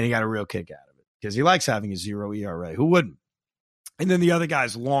 And he got a real kick out of it because he likes having a 0 ERA. Who wouldn't? And then the other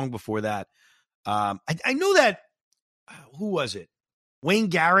guys long before that. I know that, who was it? Wayne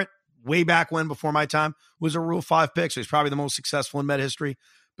Garrett, way back when, before my time, was a Rule 5 pick. So he's probably the most successful in Met history.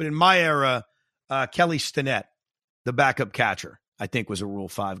 But in my era, Kelly Stinnett, the backup catcher, I think was a Rule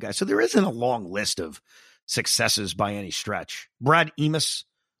 5 guy. So there isn't a long list of successes by any stretch. Brad Emus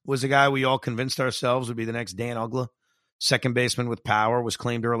was a guy we all convinced ourselves would be the next Dan Uggla. Second baseman with power, was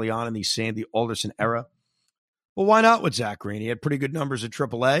claimed early on in the Sandy Alderson era. Well, why not with Zach Green? He had pretty good numbers at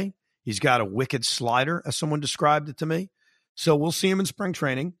AAA. He's got a wicked slider, as someone described it to me. So we'll see him in spring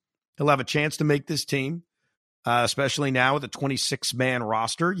training. He'll have a chance to make this team, especially now with a 26-man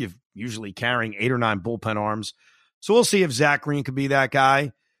roster. You're usually carrying 8 or 9 bullpen arms. So we'll see if Zach Green could be that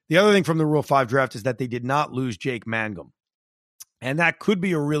guy. The other thing from the Rule 5 draft is that they did not lose Jake Mangum. And that could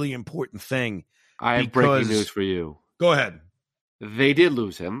be a really important thing. I have breaking news for you. Go ahead. They did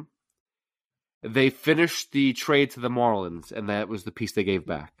lose him. They finished the trade to the Marlins, and that was the piece they gave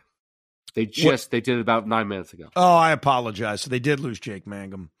back. They did it about 9 minutes ago. Oh, I apologize. So they did lose Jake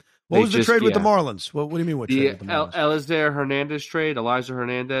Mangum. What was the trade with the Marlins? What do you mean what trade with the Marlins? Eliezer Hernandez trade, Eliezer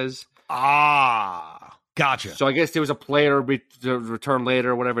Hernandez. Ah, gotcha. So I guess there was a player to return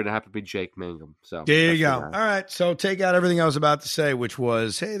later or whatever, and it happened to be Jake Mangum. So there you go. All right, so take out everything I was about to say, which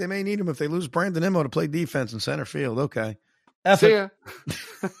was, hey, they may need him if they lose Brandon Nimmo to play defense in center field. Okay. See ya.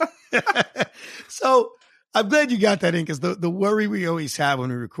 So I'm glad you got that in, because the worry we always have when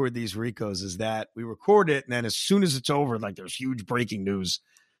we record these Ricos is that we record it, and then as soon as it's over, like there's huge breaking news.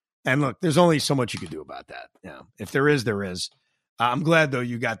 And look, there's only so much you can do about that. Yeah, if there is, there is. I'm glad, though,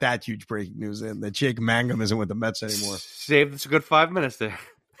 you got that huge breaking news in, that Jake Mangum isn't with the Mets anymore. Saved us a good 5 minutes there.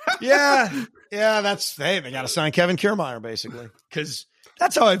 Yeah, they got to sign Kevin Kiermaier, basically, because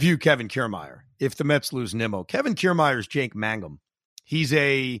that's how I view Kevin Kiermaier. If the Mets lose Nimmo, Kevin Kiermaier is Jake Mangum. He's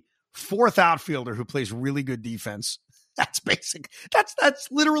a fourth outfielder who plays really good defense. That's basic. That's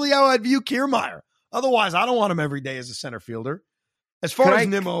literally how I view Kiermaier. Otherwise, I don't want him every day as a center fielder. As far as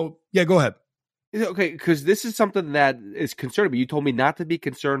Nimmo, yeah, go ahead. Okay, because this is something that is concerning me. You told me not to be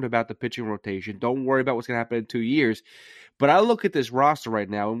concerned about the pitching rotation. Don't worry about what's going to happen in 2 years. But I look at this roster right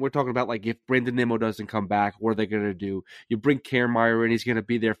now, and we're talking about, like, if Brandon Nimmo doesn't come back, what are they going to do? You bring Kiermaier in, he's going to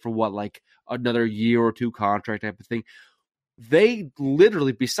be there for what, like another year or two contract type of thing. They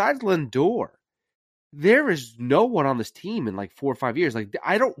literally, besides Lindor, there is no one on this team in like 4 or 5 years. Like,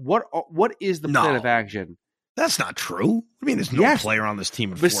 what is the plan of action? That's not true. I mean, there's no player on this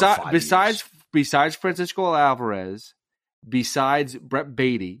team in 4 or 5 years. Besides Francisco Alvarez, besides Brett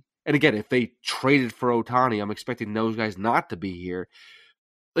Beatty, and again, if they traded for Ohtani, I'm expecting those guys not to be here.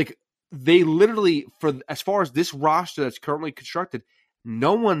 Like, they literally, for as far as this roster that's currently constructed,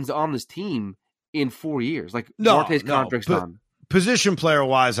 no one's on this team in 4 years. Like, Marte's contract's done. Position player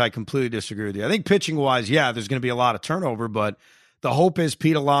wise, I completely disagree with you. I think pitching wise, yeah, there's going to be a lot of turnover, but The hope is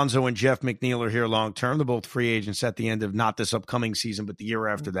Pete Alonso and Jeff McNeil are here long-term. They're both free agents at the end of not this upcoming season, but the year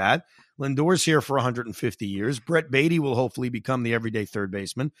after that. Lindor's here for 150 years. Brett Beatty will hopefully become the everyday third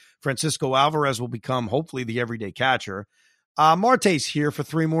baseman. Francisco Alvarez will become hopefully the everyday catcher. Marte's here for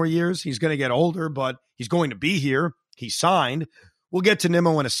 3 more years. He's going to get older, but he's going to be here. He's signed. We'll get to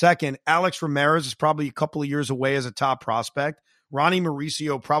Nimmo in a second. Alex Ramirez is probably a couple of years away as a top prospect. Ronnie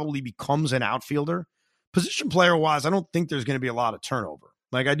Mauricio probably becomes an outfielder. Position player-wise, I don't think there's going to be a lot of turnover.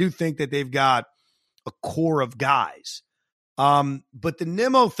 Like, I do think that they've got a core of guys. But the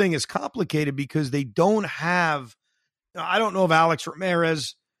Nimmo thing is complicated because they don't have – I don't know if Alex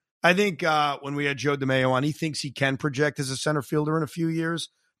Ramirez – I think when we had Joe DeMayo on, he thinks he can project as a center fielder in a few years,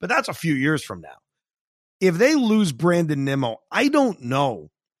 but that's a few years from now. If they lose Brandon Nimmo, I don't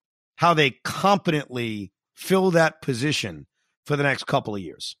know how they competently fill that position for the next couple of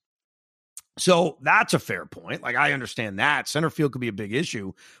years. So that's a fair point. Like, I understand that. Center field could be a big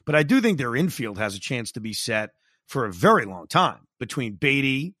issue, but I do think their infield has a chance to be set for a very long time between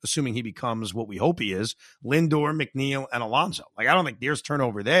Beatty, assuming he becomes what we hope he is, Lindor, McNeil, and Alonso. Like, I don't think there's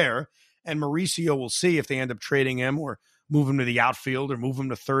turnover there. And Mauricio, will see if they end up trading him or move him to the outfield or move him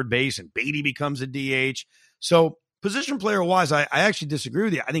to third base and Beatty becomes a DH. So position player-wise, I actually disagree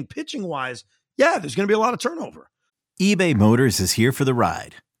with you. I think pitching-wise, yeah, there's going to be a lot of turnover. eBay Motors is here for the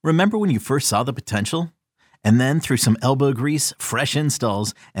ride. Remember when you first saw the potential? And then through some elbow grease, fresh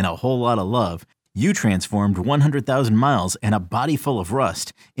installs, and a whole lot of love, you transformed 100,000 miles and a body full of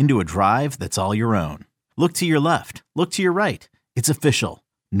rust into a drive that's all your own. Look to your left. Look to your right. It's official.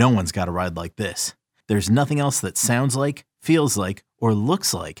 No one's got a ride like this. There's nothing else that sounds like, feels like, or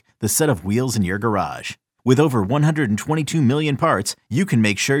looks like the set of wheels in your garage. With over 122 million parts, you can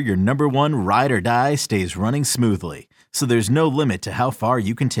make sure your number one ride or die stays running smoothly. So there's no limit to how far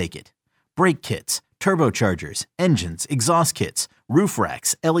you can take it. Brake kits, turbochargers, engines, exhaust kits, roof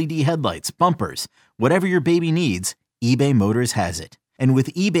racks, LED headlights, bumpers, whatever your baby needs, eBay Motors has it. And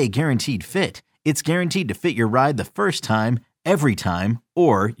with eBay Guaranteed Fit, it's guaranteed to fit your ride the first time, every time,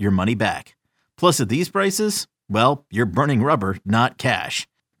 or your money back. Plus, at these prices, well, you're burning rubber, not cash.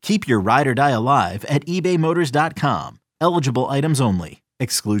 Keep your ride or die alive at ebaymotors.com. Eligible items only.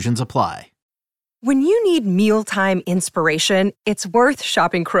 Exclusions apply. When you need mealtime inspiration, it's worth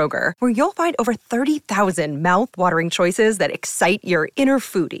shopping Kroger, where you'll find over 30,000 mouth-watering choices that excite your inner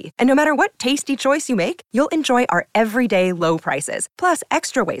foodie. And no matter what tasty choice you make, you'll enjoy our everyday low prices, plus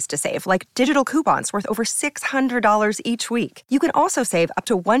extra ways to save, like digital coupons worth over $600 each week. You can also save up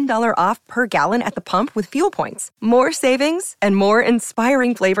to $1 off per gallon at the pump with fuel points. More savings and more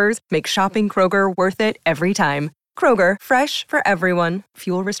inspiring flavors make shopping Kroger worth it every time. Kroger, fresh for everyone.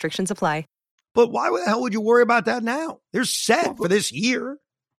 Fuel restrictions apply. But why the hell would you worry about that now? They're set for this year.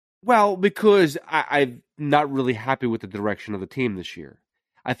 Well, because I'm not really happy with the direction of the team this year.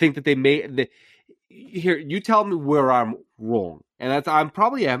 I think that they made here. You tell me where I'm wrong, and I'm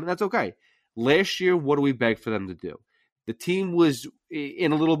probably am, and that's okay. Last year, what do we beg for them to do? The team was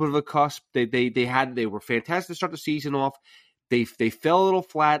in a little bit of a cusp. They were fantastic to start the season off. They fell a little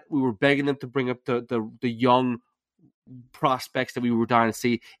flat. We were begging them to bring up the young prospects that we were dying to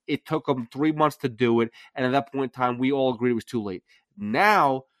see. It took them 3 months to do it, and at that point in time, we all agreed it was too late.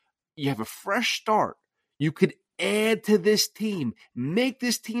 Now, you have a fresh start. You could add to this team, make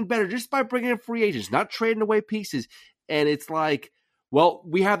this team better just by bringing in free agents, not trading away pieces. And it's like, well,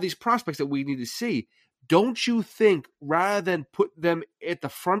 we have these prospects that we need to see. Don't you think rather than put them at the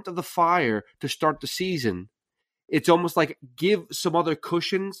front of the fire to start the season, it's almost like give some other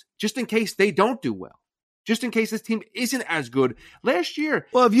cushions just in case they don't do well? Just in case this team isn't as good. Last year.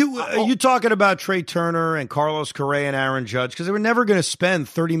 Well, if are you talking about Trey Turner and Carlos Correa and Aaron Judge? Because they were never going to spend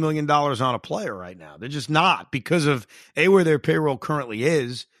 $30 million on a player right now. They're just not, because of A, where their payroll currently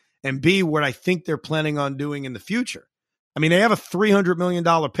is, and B, what I think they're planning on doing in the future. I mean, they have a $300 million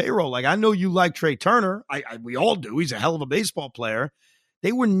payroll. Like, I know you like Trey Turner. We all do. He's a hell of a baseball player.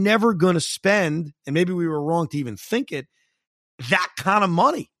 They were never going to spend, and maybe we were wrong to even think it, that kind of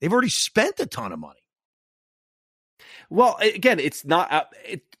money. They've already spent a ton of money. Well, again, it's not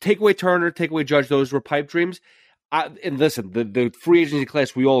take away Turner, take away Judge. Those were pipe dreams. And listen, the free agency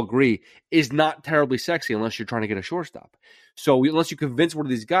class, we all agree, is not terribly sexy unless you're trying to get a shortstop. So unless you convince one of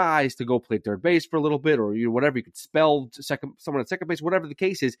these guys to go play third base for a little bit, or whatever, you could spell someone at second base, whatever the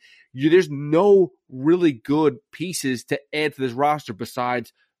case is, there's no really good pieces to add to this roster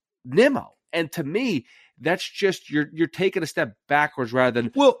besides Nimmo. And to me, that's just you're taking a step backwards rather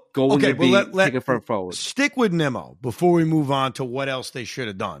than taking a front forward. Stick with Nimmo before we move on to what else they should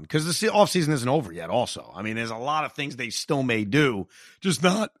have done, because the offseason isn't over yet also. I mean, there's a lot of things they still may do, just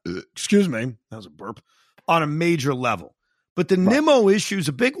not, excuse me, that was a burp, on a major level. But the Nimmo issue is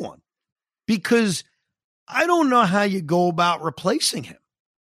a big one because I don't know how you go about replacing him.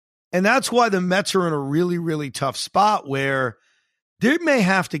 And that's why the Mets are in a really, really tough spot where they may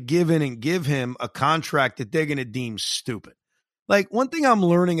have to give in and give him a contract that they're going to deem stupid. Like, one thing I'm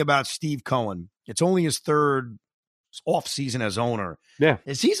learning about Steve Cohen, it's only his third offseason as owner,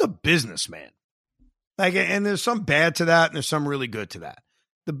 is he's a businessman. Like, and there's some bad to that, and there's some really good to that.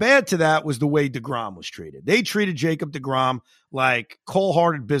 The bad to that was the way DeGrom was treated. They treated Jacob DeGrom like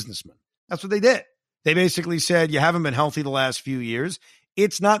cold-hearted businessmen. That's what they did. They basically said, you haven't been healthy the last few years.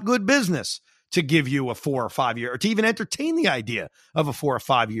 It's not good business to give you a 4 or 5 year, or to even entertain the idea of a 4 or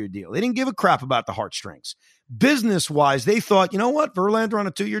 5 year deal. They didn't give a crap about the heartstrings. Business-wise, they thought, you know what? Verlander on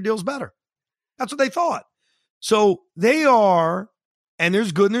a 2-year deal is better. That's what they thought. So they are, and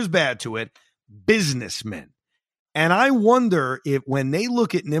there's good and there's bad to it, businessmen. And I wonder if when they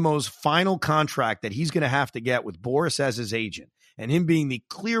look at Nimmo's final contract that he's going to have to get with Boris as his agent, and him being the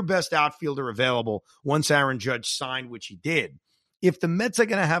clear best outfielder available once Aaron Judge signed, which he did, if the Mets are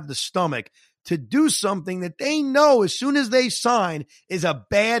going to have the stomach to do something that they know as soon as they sign is a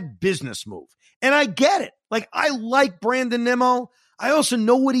bad business move. And I get it. Like, I like Brandon Nimmo. I also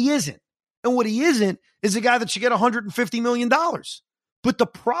know what he isn't. And what he isn't is a guy that should get $150 million. But the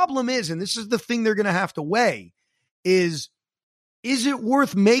problem is, and this is the thing they're going to have to weigh, is it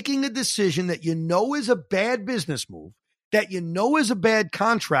worth making a decision that you know is a bad business move, that you know is a bad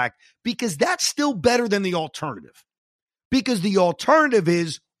contract, because that's still better than the alternative. Because the alternative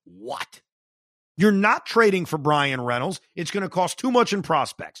is what? You're not trading for Brian Reynolds. It's going to cost too much in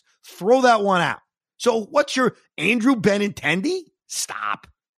prospects. Throw that one out. So what's your Andrew Benintendi? Stop.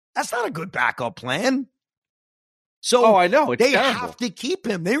 That's not a good backup plan. So I know. It's they terrible. have to keep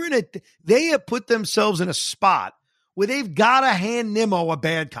him. They have put themselves in a spot where they've got to hand Nimmo a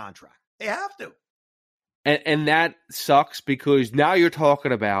bad contract. They have to. And that sucks because now you're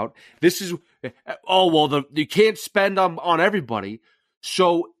talking about this is, you can't spend on everybody.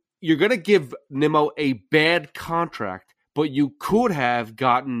 So you're going to give Nimmo a bad contract, but you could have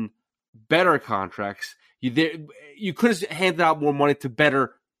gotten better contracts. You could have handed out more money to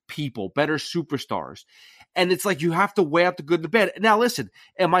better people, better superstars. And it's like you have to weigh out the good and the bad. Now, listen,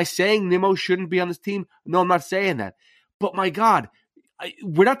 am I saying Nimmo shouldn't be on this team? No, I'm not saying that. But my God,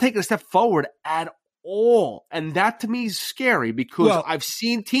 we're not taking a step forward at all. And that to me is scary because I've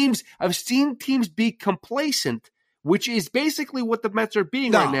seen teams be complacent, which is basically what the Mets are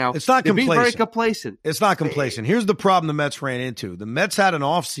being right now. It's not They're complacent. being very complacent. It's not complacent. Here's the problem the Mets ran into. The Mets had an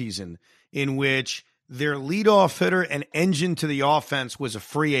offseason in which their leadoff hitter and engine to the offense was a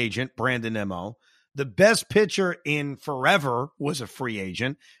free agent, Brandon Nimmo. The best pitcher in forever was a free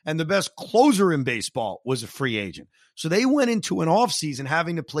agent, and the best closer in baseball was a free agent. So they went into an offseason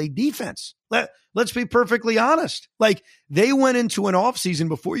having to play defense. Let's be perfectly honest. Like, they went into an offseason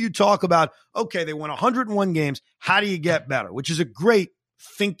before you talk about, okay, they won 101 games. How do you get better? Which is a great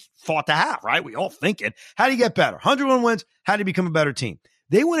thought to have, right? We all think it. How do you get better? 101 wins. How do you become a better team?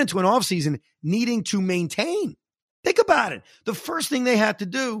 They went into an offseason needing to maintain. Think about it. The first thing they had to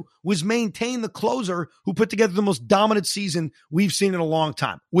do was maintain the closer who put together the most dominant season we've seen in a long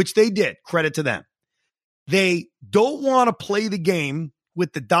time, which they did. Credit to them. They don't want to play the game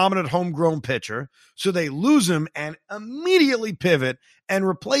with the dominant homegrown pitcher, so they lose him and immediately pivot and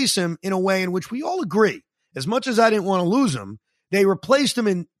replace him in a way in which we all agree. As much as I didn't want to lose him, they replaced him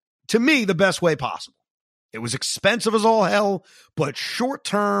in, to me, the best way possible. It was expensive as all hell, but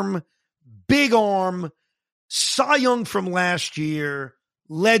short-term, big arm, Cy Young from last year,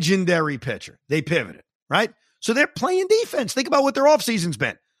 legendary pitcher. They pivoted, right? So they're playing defense. Think about what their offseason's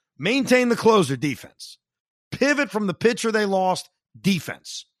been. Maintain the closer, defense. Pivot from the pitcher they lost,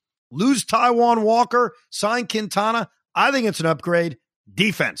 defense. Lose Taijuan Walker, sign Quintana. I think it's an upgrade,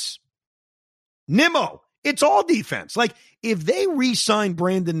 defense. Nimmo, it's all defense. Like, if they re-sign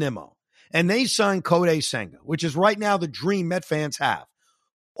Brandon Nimmo and they sign Kodai Senga, which is right now the dream Met fans have,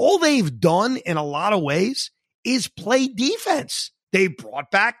 all they've done in a lot of ways is play defense. They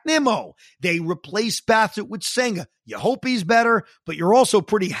brought back Nimmo. They replaced Bassett with Senga. You hope he's better, but you're also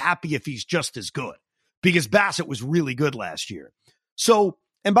pretty happy if he's just as good because Bassett was really good last year. So,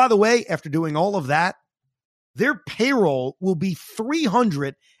 and by the way, after doing all of that, their payroll will be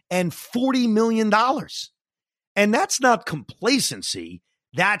 $340 million. And that's not complacency.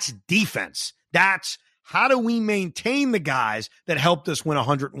 That's defense. That's how do we maintain the guys that helped us win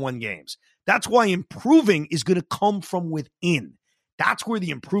 101 games? That's why improving is going to come from within. That's where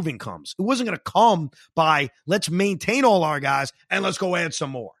the improving comes. It wasn't going to come by let's maintain all our guys and let's go add some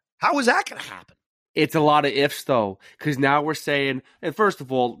more. How is that going to happen? It's a lot of ifs, though, because now we're saying, and first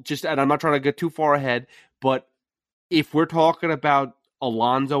of all, and I'm not trying to get too far ahead, but if we're talking about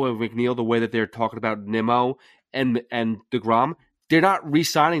Alonso and McNeil the way that they're talking about Nimmo and DeGrom, they're not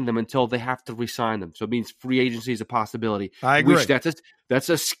re-signing them until they have to re-sign them. So it means free agency is a possibility. I agree. That's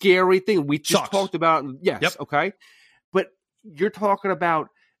a scary thing. We just Sucks. talked about. Yes, Yep. okay. But you're talking about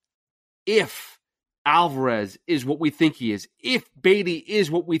if Alvarez is what we think he is, if Beatty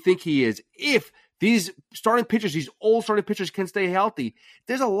is what we think he is, if these starting pitchers, these old starting pitchers can stay healthy,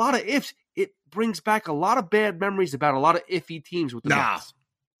 there's a lot of ifs. It brings back a lot of bad memories about a lot of iffy teams with the Mets.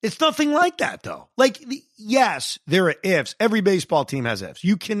 It's nothing like that, though. Yes, there are ifs. Every baseball team has ifs.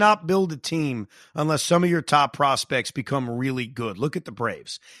 You cannot build a team unless some of your top prospects become really good. Look at the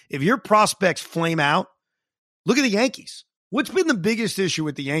Braves. If your prospects flame out, look at the Yankees. What's been the biggest issue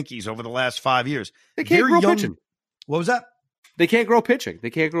with the Yankees over the last 5 years? They can't grow pitching. What was that? They can't grow pitching.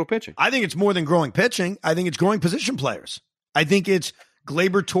 I think it's more than growing pitching. I think it's growing position players. I think it's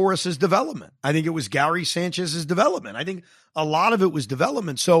Gleyber Torres' development. I think it was Gary Sanchez's development. I think a lot of it was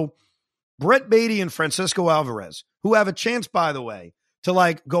development. So Brett Beatty and Francisco Alvarez, who have a chance, by the way,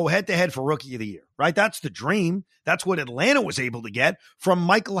 to go head-to-head for Rookie of the Year, right? That's the dream. That's what Atlanta was able to get from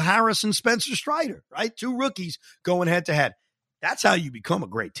Michael Harris and Spencer Strider, right? 2 rookies going head-to-head. That's how you become a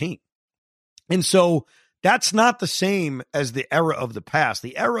great team. And so that's not the same as the era of the past.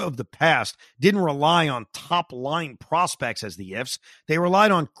 The era of the past didn't rely on top-line prospects as the ifs. They relied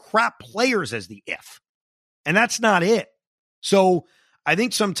on crap players as the if. And that's not it. So I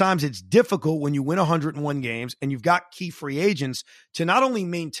think sometimes it's difficult when you win 101 games and you've got key free agents to not only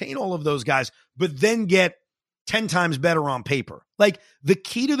maintain all of those guys, but then get 10 times better on paper. The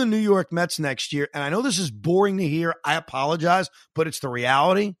key to the New York Mets next year, and I know this is boring to hear, I apologize, but it's the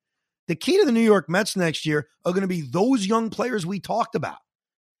reality. The key to the New York Mets next year are going to be those young players we talked about.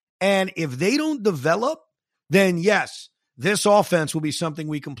 And if they don't develop, then yes, this offense will be something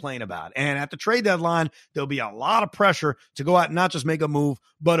we complain about. And at the trade deadline, there'll be a lot of pressure to go out and not just make a move,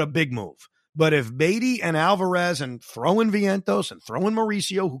 but a big move. But if Beatty and Alvarez and throw in Vientos and throw in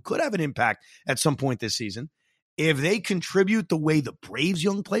Mauricio, who could have an impact at some point this season, if they contribute the way the Braves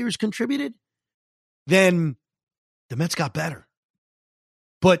young players contributed, then the Mets got better.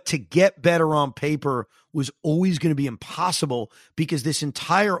 But to get better on paper was always going to be impossible because this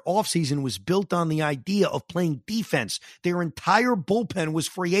entire offseason was built on the idea of playing defense. Their entire bullpen was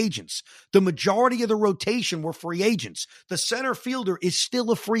free agents. The majority of the rotation were free agents. The center fielder is still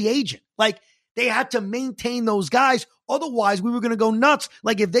a free agent. They had to maintain those guys. Otherwise, we were going to go nuts.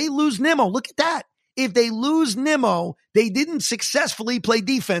 If they lose Nimmo, look at that. If they lose Nimmo, they didn't successfully play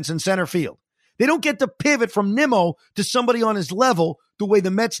defense in center field. They don't get to pivot from Nimmo to somebody on his level the way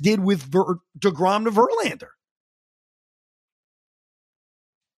the Mets did with DeGrom to Verlander.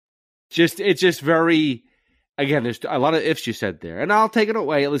 It's just very, again, there's a lot of ifs you said there. And I'll take it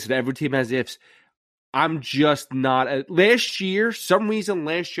away. Listen, every team has ifs. I'm just not. Last year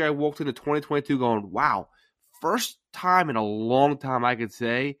I walked into 2022 going, wow, first time in a long time I could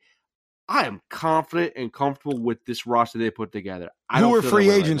say I am confident and comfortable with this roster they put together. Who were free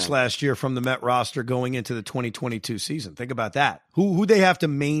agents last year from the Met roster going into the 2022 season? Think about that. Who they have to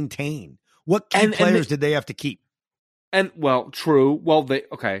maintain? What key players did they have to keep? And true. Well, they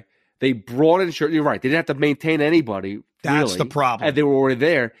brought in. You're right. They didn't have to maintain anybody. That's the problem. And they were already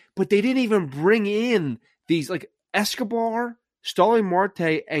there, but they didn't even bring in these Escobar, Starling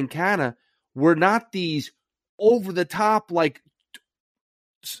Marte, and Canna were not these over the top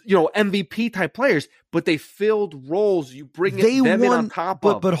MVP type players, but they filled roles. You bring them in on top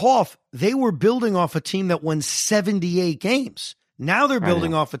of. But Hoff, they were building off a team that won 78 games. Now they're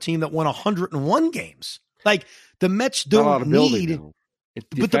building off a team that won 101 games. The Mets don't need,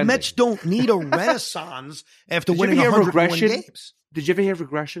 but the Mets don't need a renaissance after winning 101 games. Did you ever hear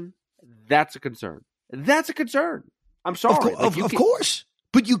regression? That's a concern. I'm sorry. Of course.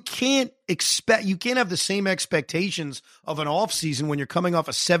 But you can't have the same expectations of an offseason when you're coming off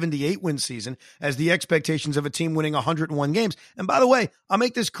a 78-win season as the expectations of a team winning 101 games. And by the way, I'll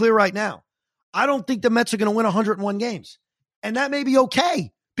make this clear right now. I don't think the Mets are going to win 101 games. And that may be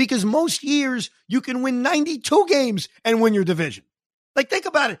okay because most years you can win 92 games and win your division. Think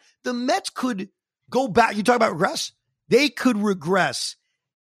about it. The Mets could go back. You talk about regress? They could regress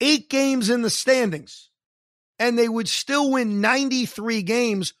 8 games in the standings. And they would still win 93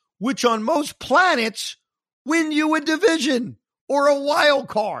 games, which on most planets win you a division or a wild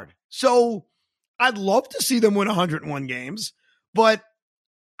card. So I'd love to see them win 101 games, but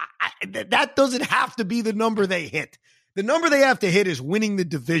that doesn't have to be the number they hit. The number they have to hit is winning the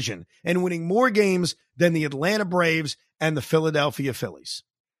division and winning more games than the Atlanta Braves and the Philadelphia Phillies.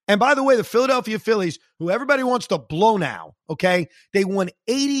 And by the way, the Philadelphia Phillies, who everybody wants to blow now, okay, they won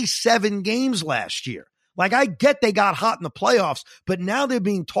 87 games last year. Like, I get they got hot in the playoffs, but now they're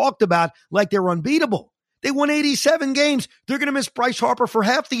being talked about like they're unbeatable. They won 87 games. They're going to miss Bryce Harper for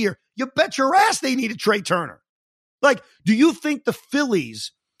half the year. You bet your ass they needed Trey Turner. Like, do you think the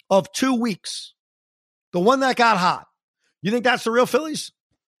Phillies of 2 weeks, the one that got hot, you think that's the real Phillies?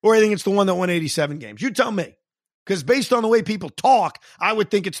 Or you think it's the one that won 87 games? You tell me. Because based on the way people talk, I would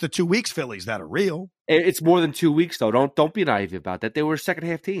think it's the 2 weeks Phillies that are real. It's more than 2 weeks, though. Don't be naive about that. They were a second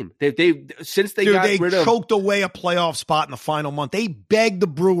half team. They choked away a playoff spot in the final month. They begged the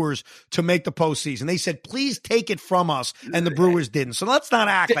Brewers to make the postseason. They said, "Please take it from us," and the Brewers didn't. So let's not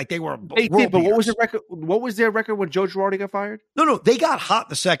act like they were. They did, but what was their record? What was their record when Joe Girardi got fired? No, they got hot in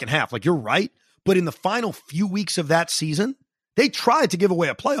the second half. Like, you're right, but in the final few weeks of that season, they tried to give away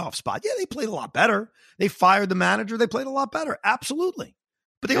a playoff spot. Yeah, they played a lot better. They fired the manager. They played a lot better. Absolutely.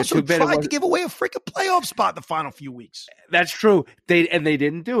 But they also tried to give away a freaking playoff spot in the final few weeks. That's true. They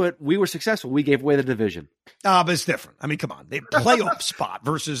didn't do it. We were successful. We gave away the division. But it's different. I mean, come on. They playoff spot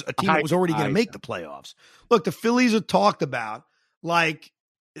versus a team that was already going to make the playoffs. Look, the Phillies are talked about like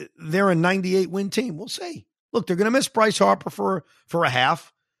they're a 98-win team. We'll see. Look, they're going to miss Bryce Harper for a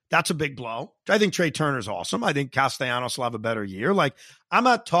half. That's a big blow. I think Trey Turner's awesome. I think Castellanos will have a better year. Like, I'm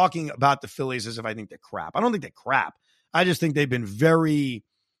not talking about the Phillies as if I think they're crap. I don't think they're crap. I just think they've been very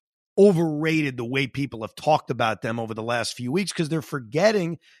overrated the way people have talked about them over the last few weeks because they're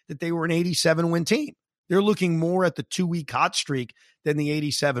forgetting that they were an 87-win team. They're looking more at the 2-week hot streak than the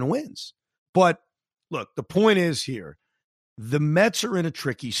 87 wins. But look, the point is here, the Mets are in a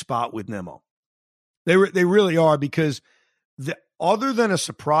tricky spot with Nimmo. They really are because other than a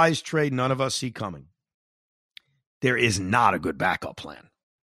surprise trade none of us see coming, there is not a good backup plan.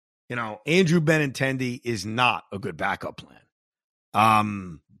 You know, Andrew Benintendi is not a good backup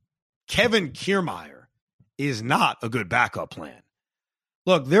plan. Kevin Kiermaier is not a good backup plan.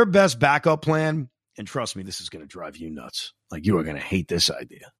 Look, their best backup plan, and trust me, this is going to drive you nuts. Like, you are going to hate this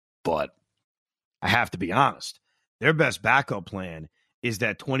idea, but I have to be honest. Their best backup plan is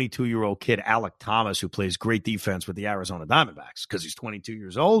that 22-year-old kid, Alek Thomas, who plays great defense with the Arizona Diamondbacks because he's 22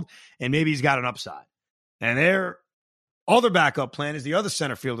 years old and maybe he's got an upside. And their other backup plan is the other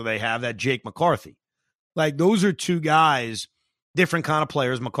center fielder they have, that Jake McCarthy. Like, those are two guys, different kind of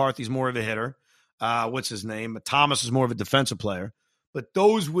players. McCarthy's more of a hitter. What's his name? Thomas is more of a defensive player. But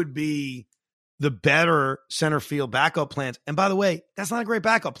those would be the better center field backup plans. And by the way, that's not a great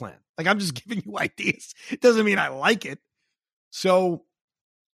backup plan. Like, I'm just giving you ideas. It doesn't mean I like it. So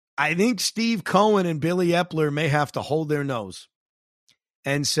I think Steve Cohen and Billy Epler may have to hold their nose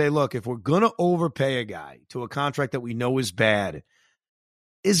and say, look, if we're going to overpay a guy to a contract that we know is bad,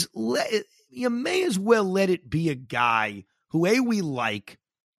 you may as well let it be a guy who, A, we like,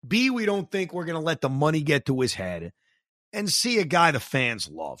 B, we don't think we're going to let the money get to his head, and C, a guy the fans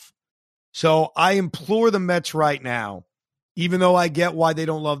love. So I implore the Mets right now, even though I get why they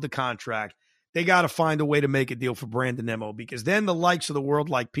don't love the contract, they got to find a way to make a deal for Brandon Nimmo, because then the likes of the world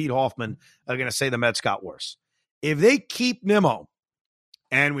like Pete Hoffman are going to say the Mets got worse. If they keep Nimmo,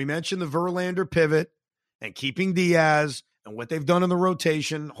 and we mentioned the Verlander pivot and keeping Diaz and what they've done in the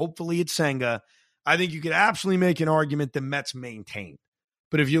rotation, hopefully it's Senga, I think you could absolutely make an argument the Mets maintain.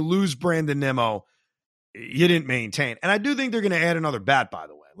 But if you lose Brandon Nimmo, you didn't maintain. And I do think they're going to add another bat, by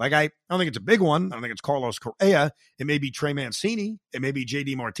the way. Like, I don't think it's a big one. I don't think it's Carlos Correa. It may be Trey Mancini. It may be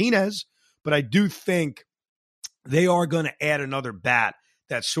JD Martinez. But I do think they are going to add another bat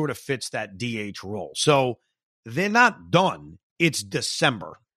that sort of fits that DH role. So they're not done. It's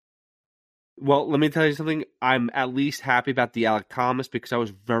December. Well, let me tell you something. I'm at least happy about the Alek Thomas, because I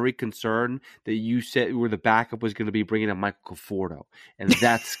was very concerned that you said where the backup was going to be bringing in Michael Conforto, and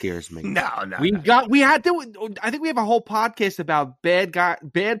that scares me. No. I think we have a whole podcast about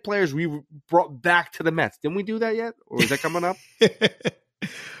bad players we brought back to the Mets. Didn't we do that yet, or is that coming up?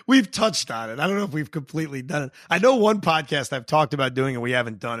 We've touched on it. I don't know if we've completely done it. I know one podcast I've talked about doing and we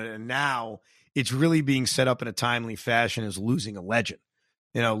haven't done it, and now it's really being set up in a timely fashion as losing a legend.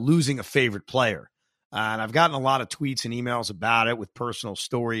 Losing a favorite player. And I've gotten a lot of tweets and emails about it with personal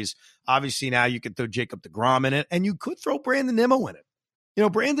stories. Obviously, now you could throw Jacob deGrom in it, and you could throw Brandon Nimmo in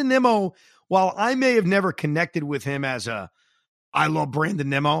it. Brandon Nimmo, while I may have never connected with him as I love Brandon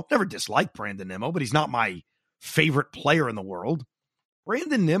Nimmo, never disliked Brandon Nimmo, but he's not my favorite player in the world.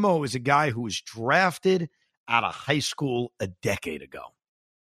 Brandon Nimmo is a guy who was drafted out of high school a decade ago.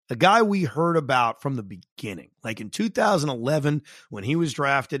 A guy we heard about from the beginning. Like in 2011, when he was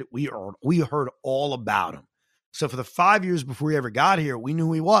drafted, we heard all about him. So for the 5 years before he ever got here, we knew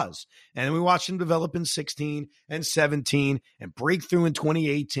who he was. And then we watched him develop in 16 and 17 and break through in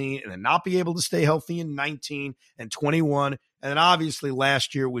 2018 and then not be able to stay healthy in 19 and 21. And then obviously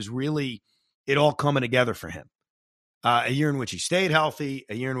last year was really it all coming together for him. A year in which he stayed healthy,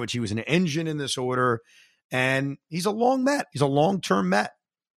 a year in which he was an engine in this order, and he's a long Met. He's a long-term Met.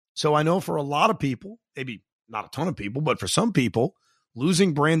 So I know for a lot of people, maybe not a ton of people, but for some people,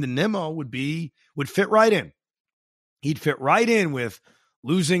 losing Brandon Nimmo would fit right in. He'd fit right in with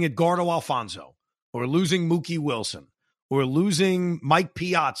losing Edgardo Alfonso or losing Mookie Wilson or losing Mike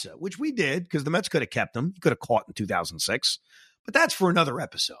Piazza, which we did because the Mets could have kept him. He could have caught in 2006. But that's for another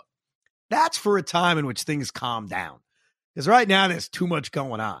episode. That's for a time in which things calm down. Because right now there's too much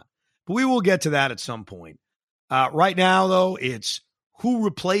going on. But we will get to that at some point. Right now, though, it's who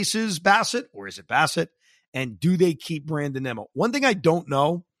replaces Bassitt, or is it Bassitt? And do they keep Brandon Nimmo? One thing I don't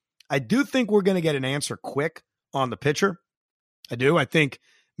know, I do think we're going to get an answer quick on the pitcher. I do. I think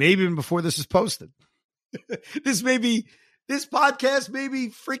maybe even before this is posted. This podcast may be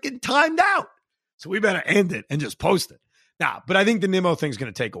freaking timed out. So we better end it and just post it. Now, but I think the Nimmo thing's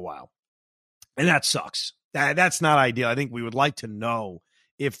going to take a while. And that sucks. That's not ideal. I think we would like to know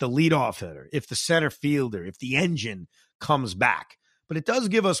if the leadoff hitter, if the center fielder, if the engine comes back. But it does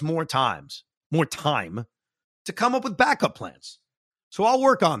give us more time to come up with backup plans. So I'll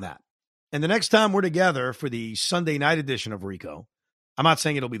work on that. And the next time we're together for the Sunday night edition of Rico, I'm not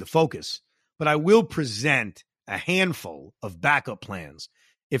saying it'll be the focus, but I will present a handful of backup plans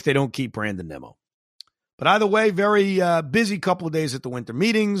if they don't keep Brandon Nimmo. But either way, very busy couple of days at the winter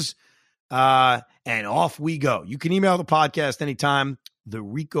meetings, and off we go. You can email the podcast anytime,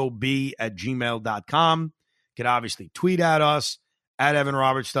 thericob@gmail.com. You can obviously tweet at us, at Evan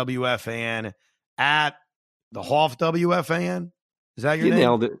Roberts WFAN, at the Hoff WFAN. Is that your name? You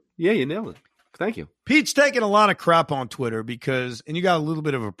nailed it. Yeah, you nailed it. Thank you. Pete's taking a lot of crap on Twitter because, and you got a little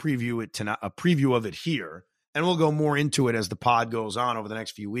bit of a preview of it here, and we'll go more into it as the pod goes on over the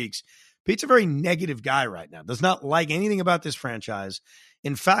next few weeks. Pete's a very negative guy right now. Does not like anything about this franchise.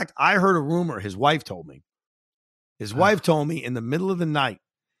 In fact, I heard a rumor his wife told me. His wife told me in the middle of the night,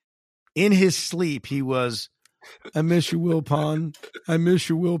 in his sleep, he was, I miss you, Wilpon. I miss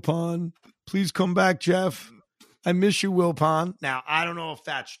you, Wilpon. Please come back, Jeff. I miss you, Wilpon. Now, I don't know if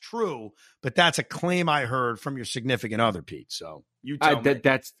that's true, but that's a claim I heard from your significant other, Pete. So you tell me.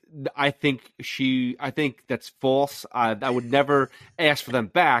 I think that's false. I would never ask for them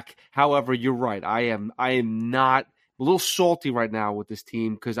back. However, you're right. I am not a little salty right now with this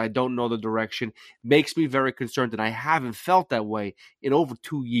team because I don't know the direction. Makes me very concerned, and I haven't felt that way in over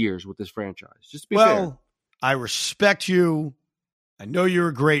 2 years with this franchise. Just to be fair. I respect you. I know you're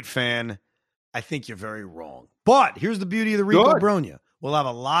a great fan. I think you're very wrong. But here's the beauty of the Rico Bronya. We'll have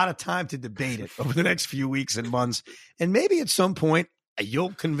a lot of time to debate it over the next few weeks and months. And maybe at some point,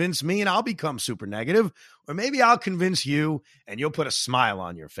 you'll convince me and I'll become super negative. Or maybe I'll convince you and you'll put a smile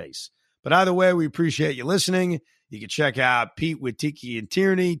on your face. But either way, we appreciate you listening. You can check out Pete with Tiki and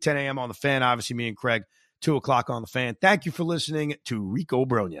Tierney, 10 a.m. on The Fan. Obviously, me and Craig, 2 o'clock on The Fan. Thank you for listening to Rico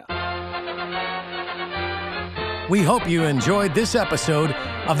Bronya. We hope you enjoyed this episode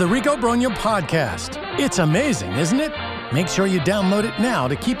of the Rico Bronya Podcast. It's amazing, isn't it? Make sure you download it now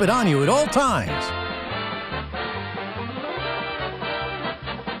to keep it on you at all times.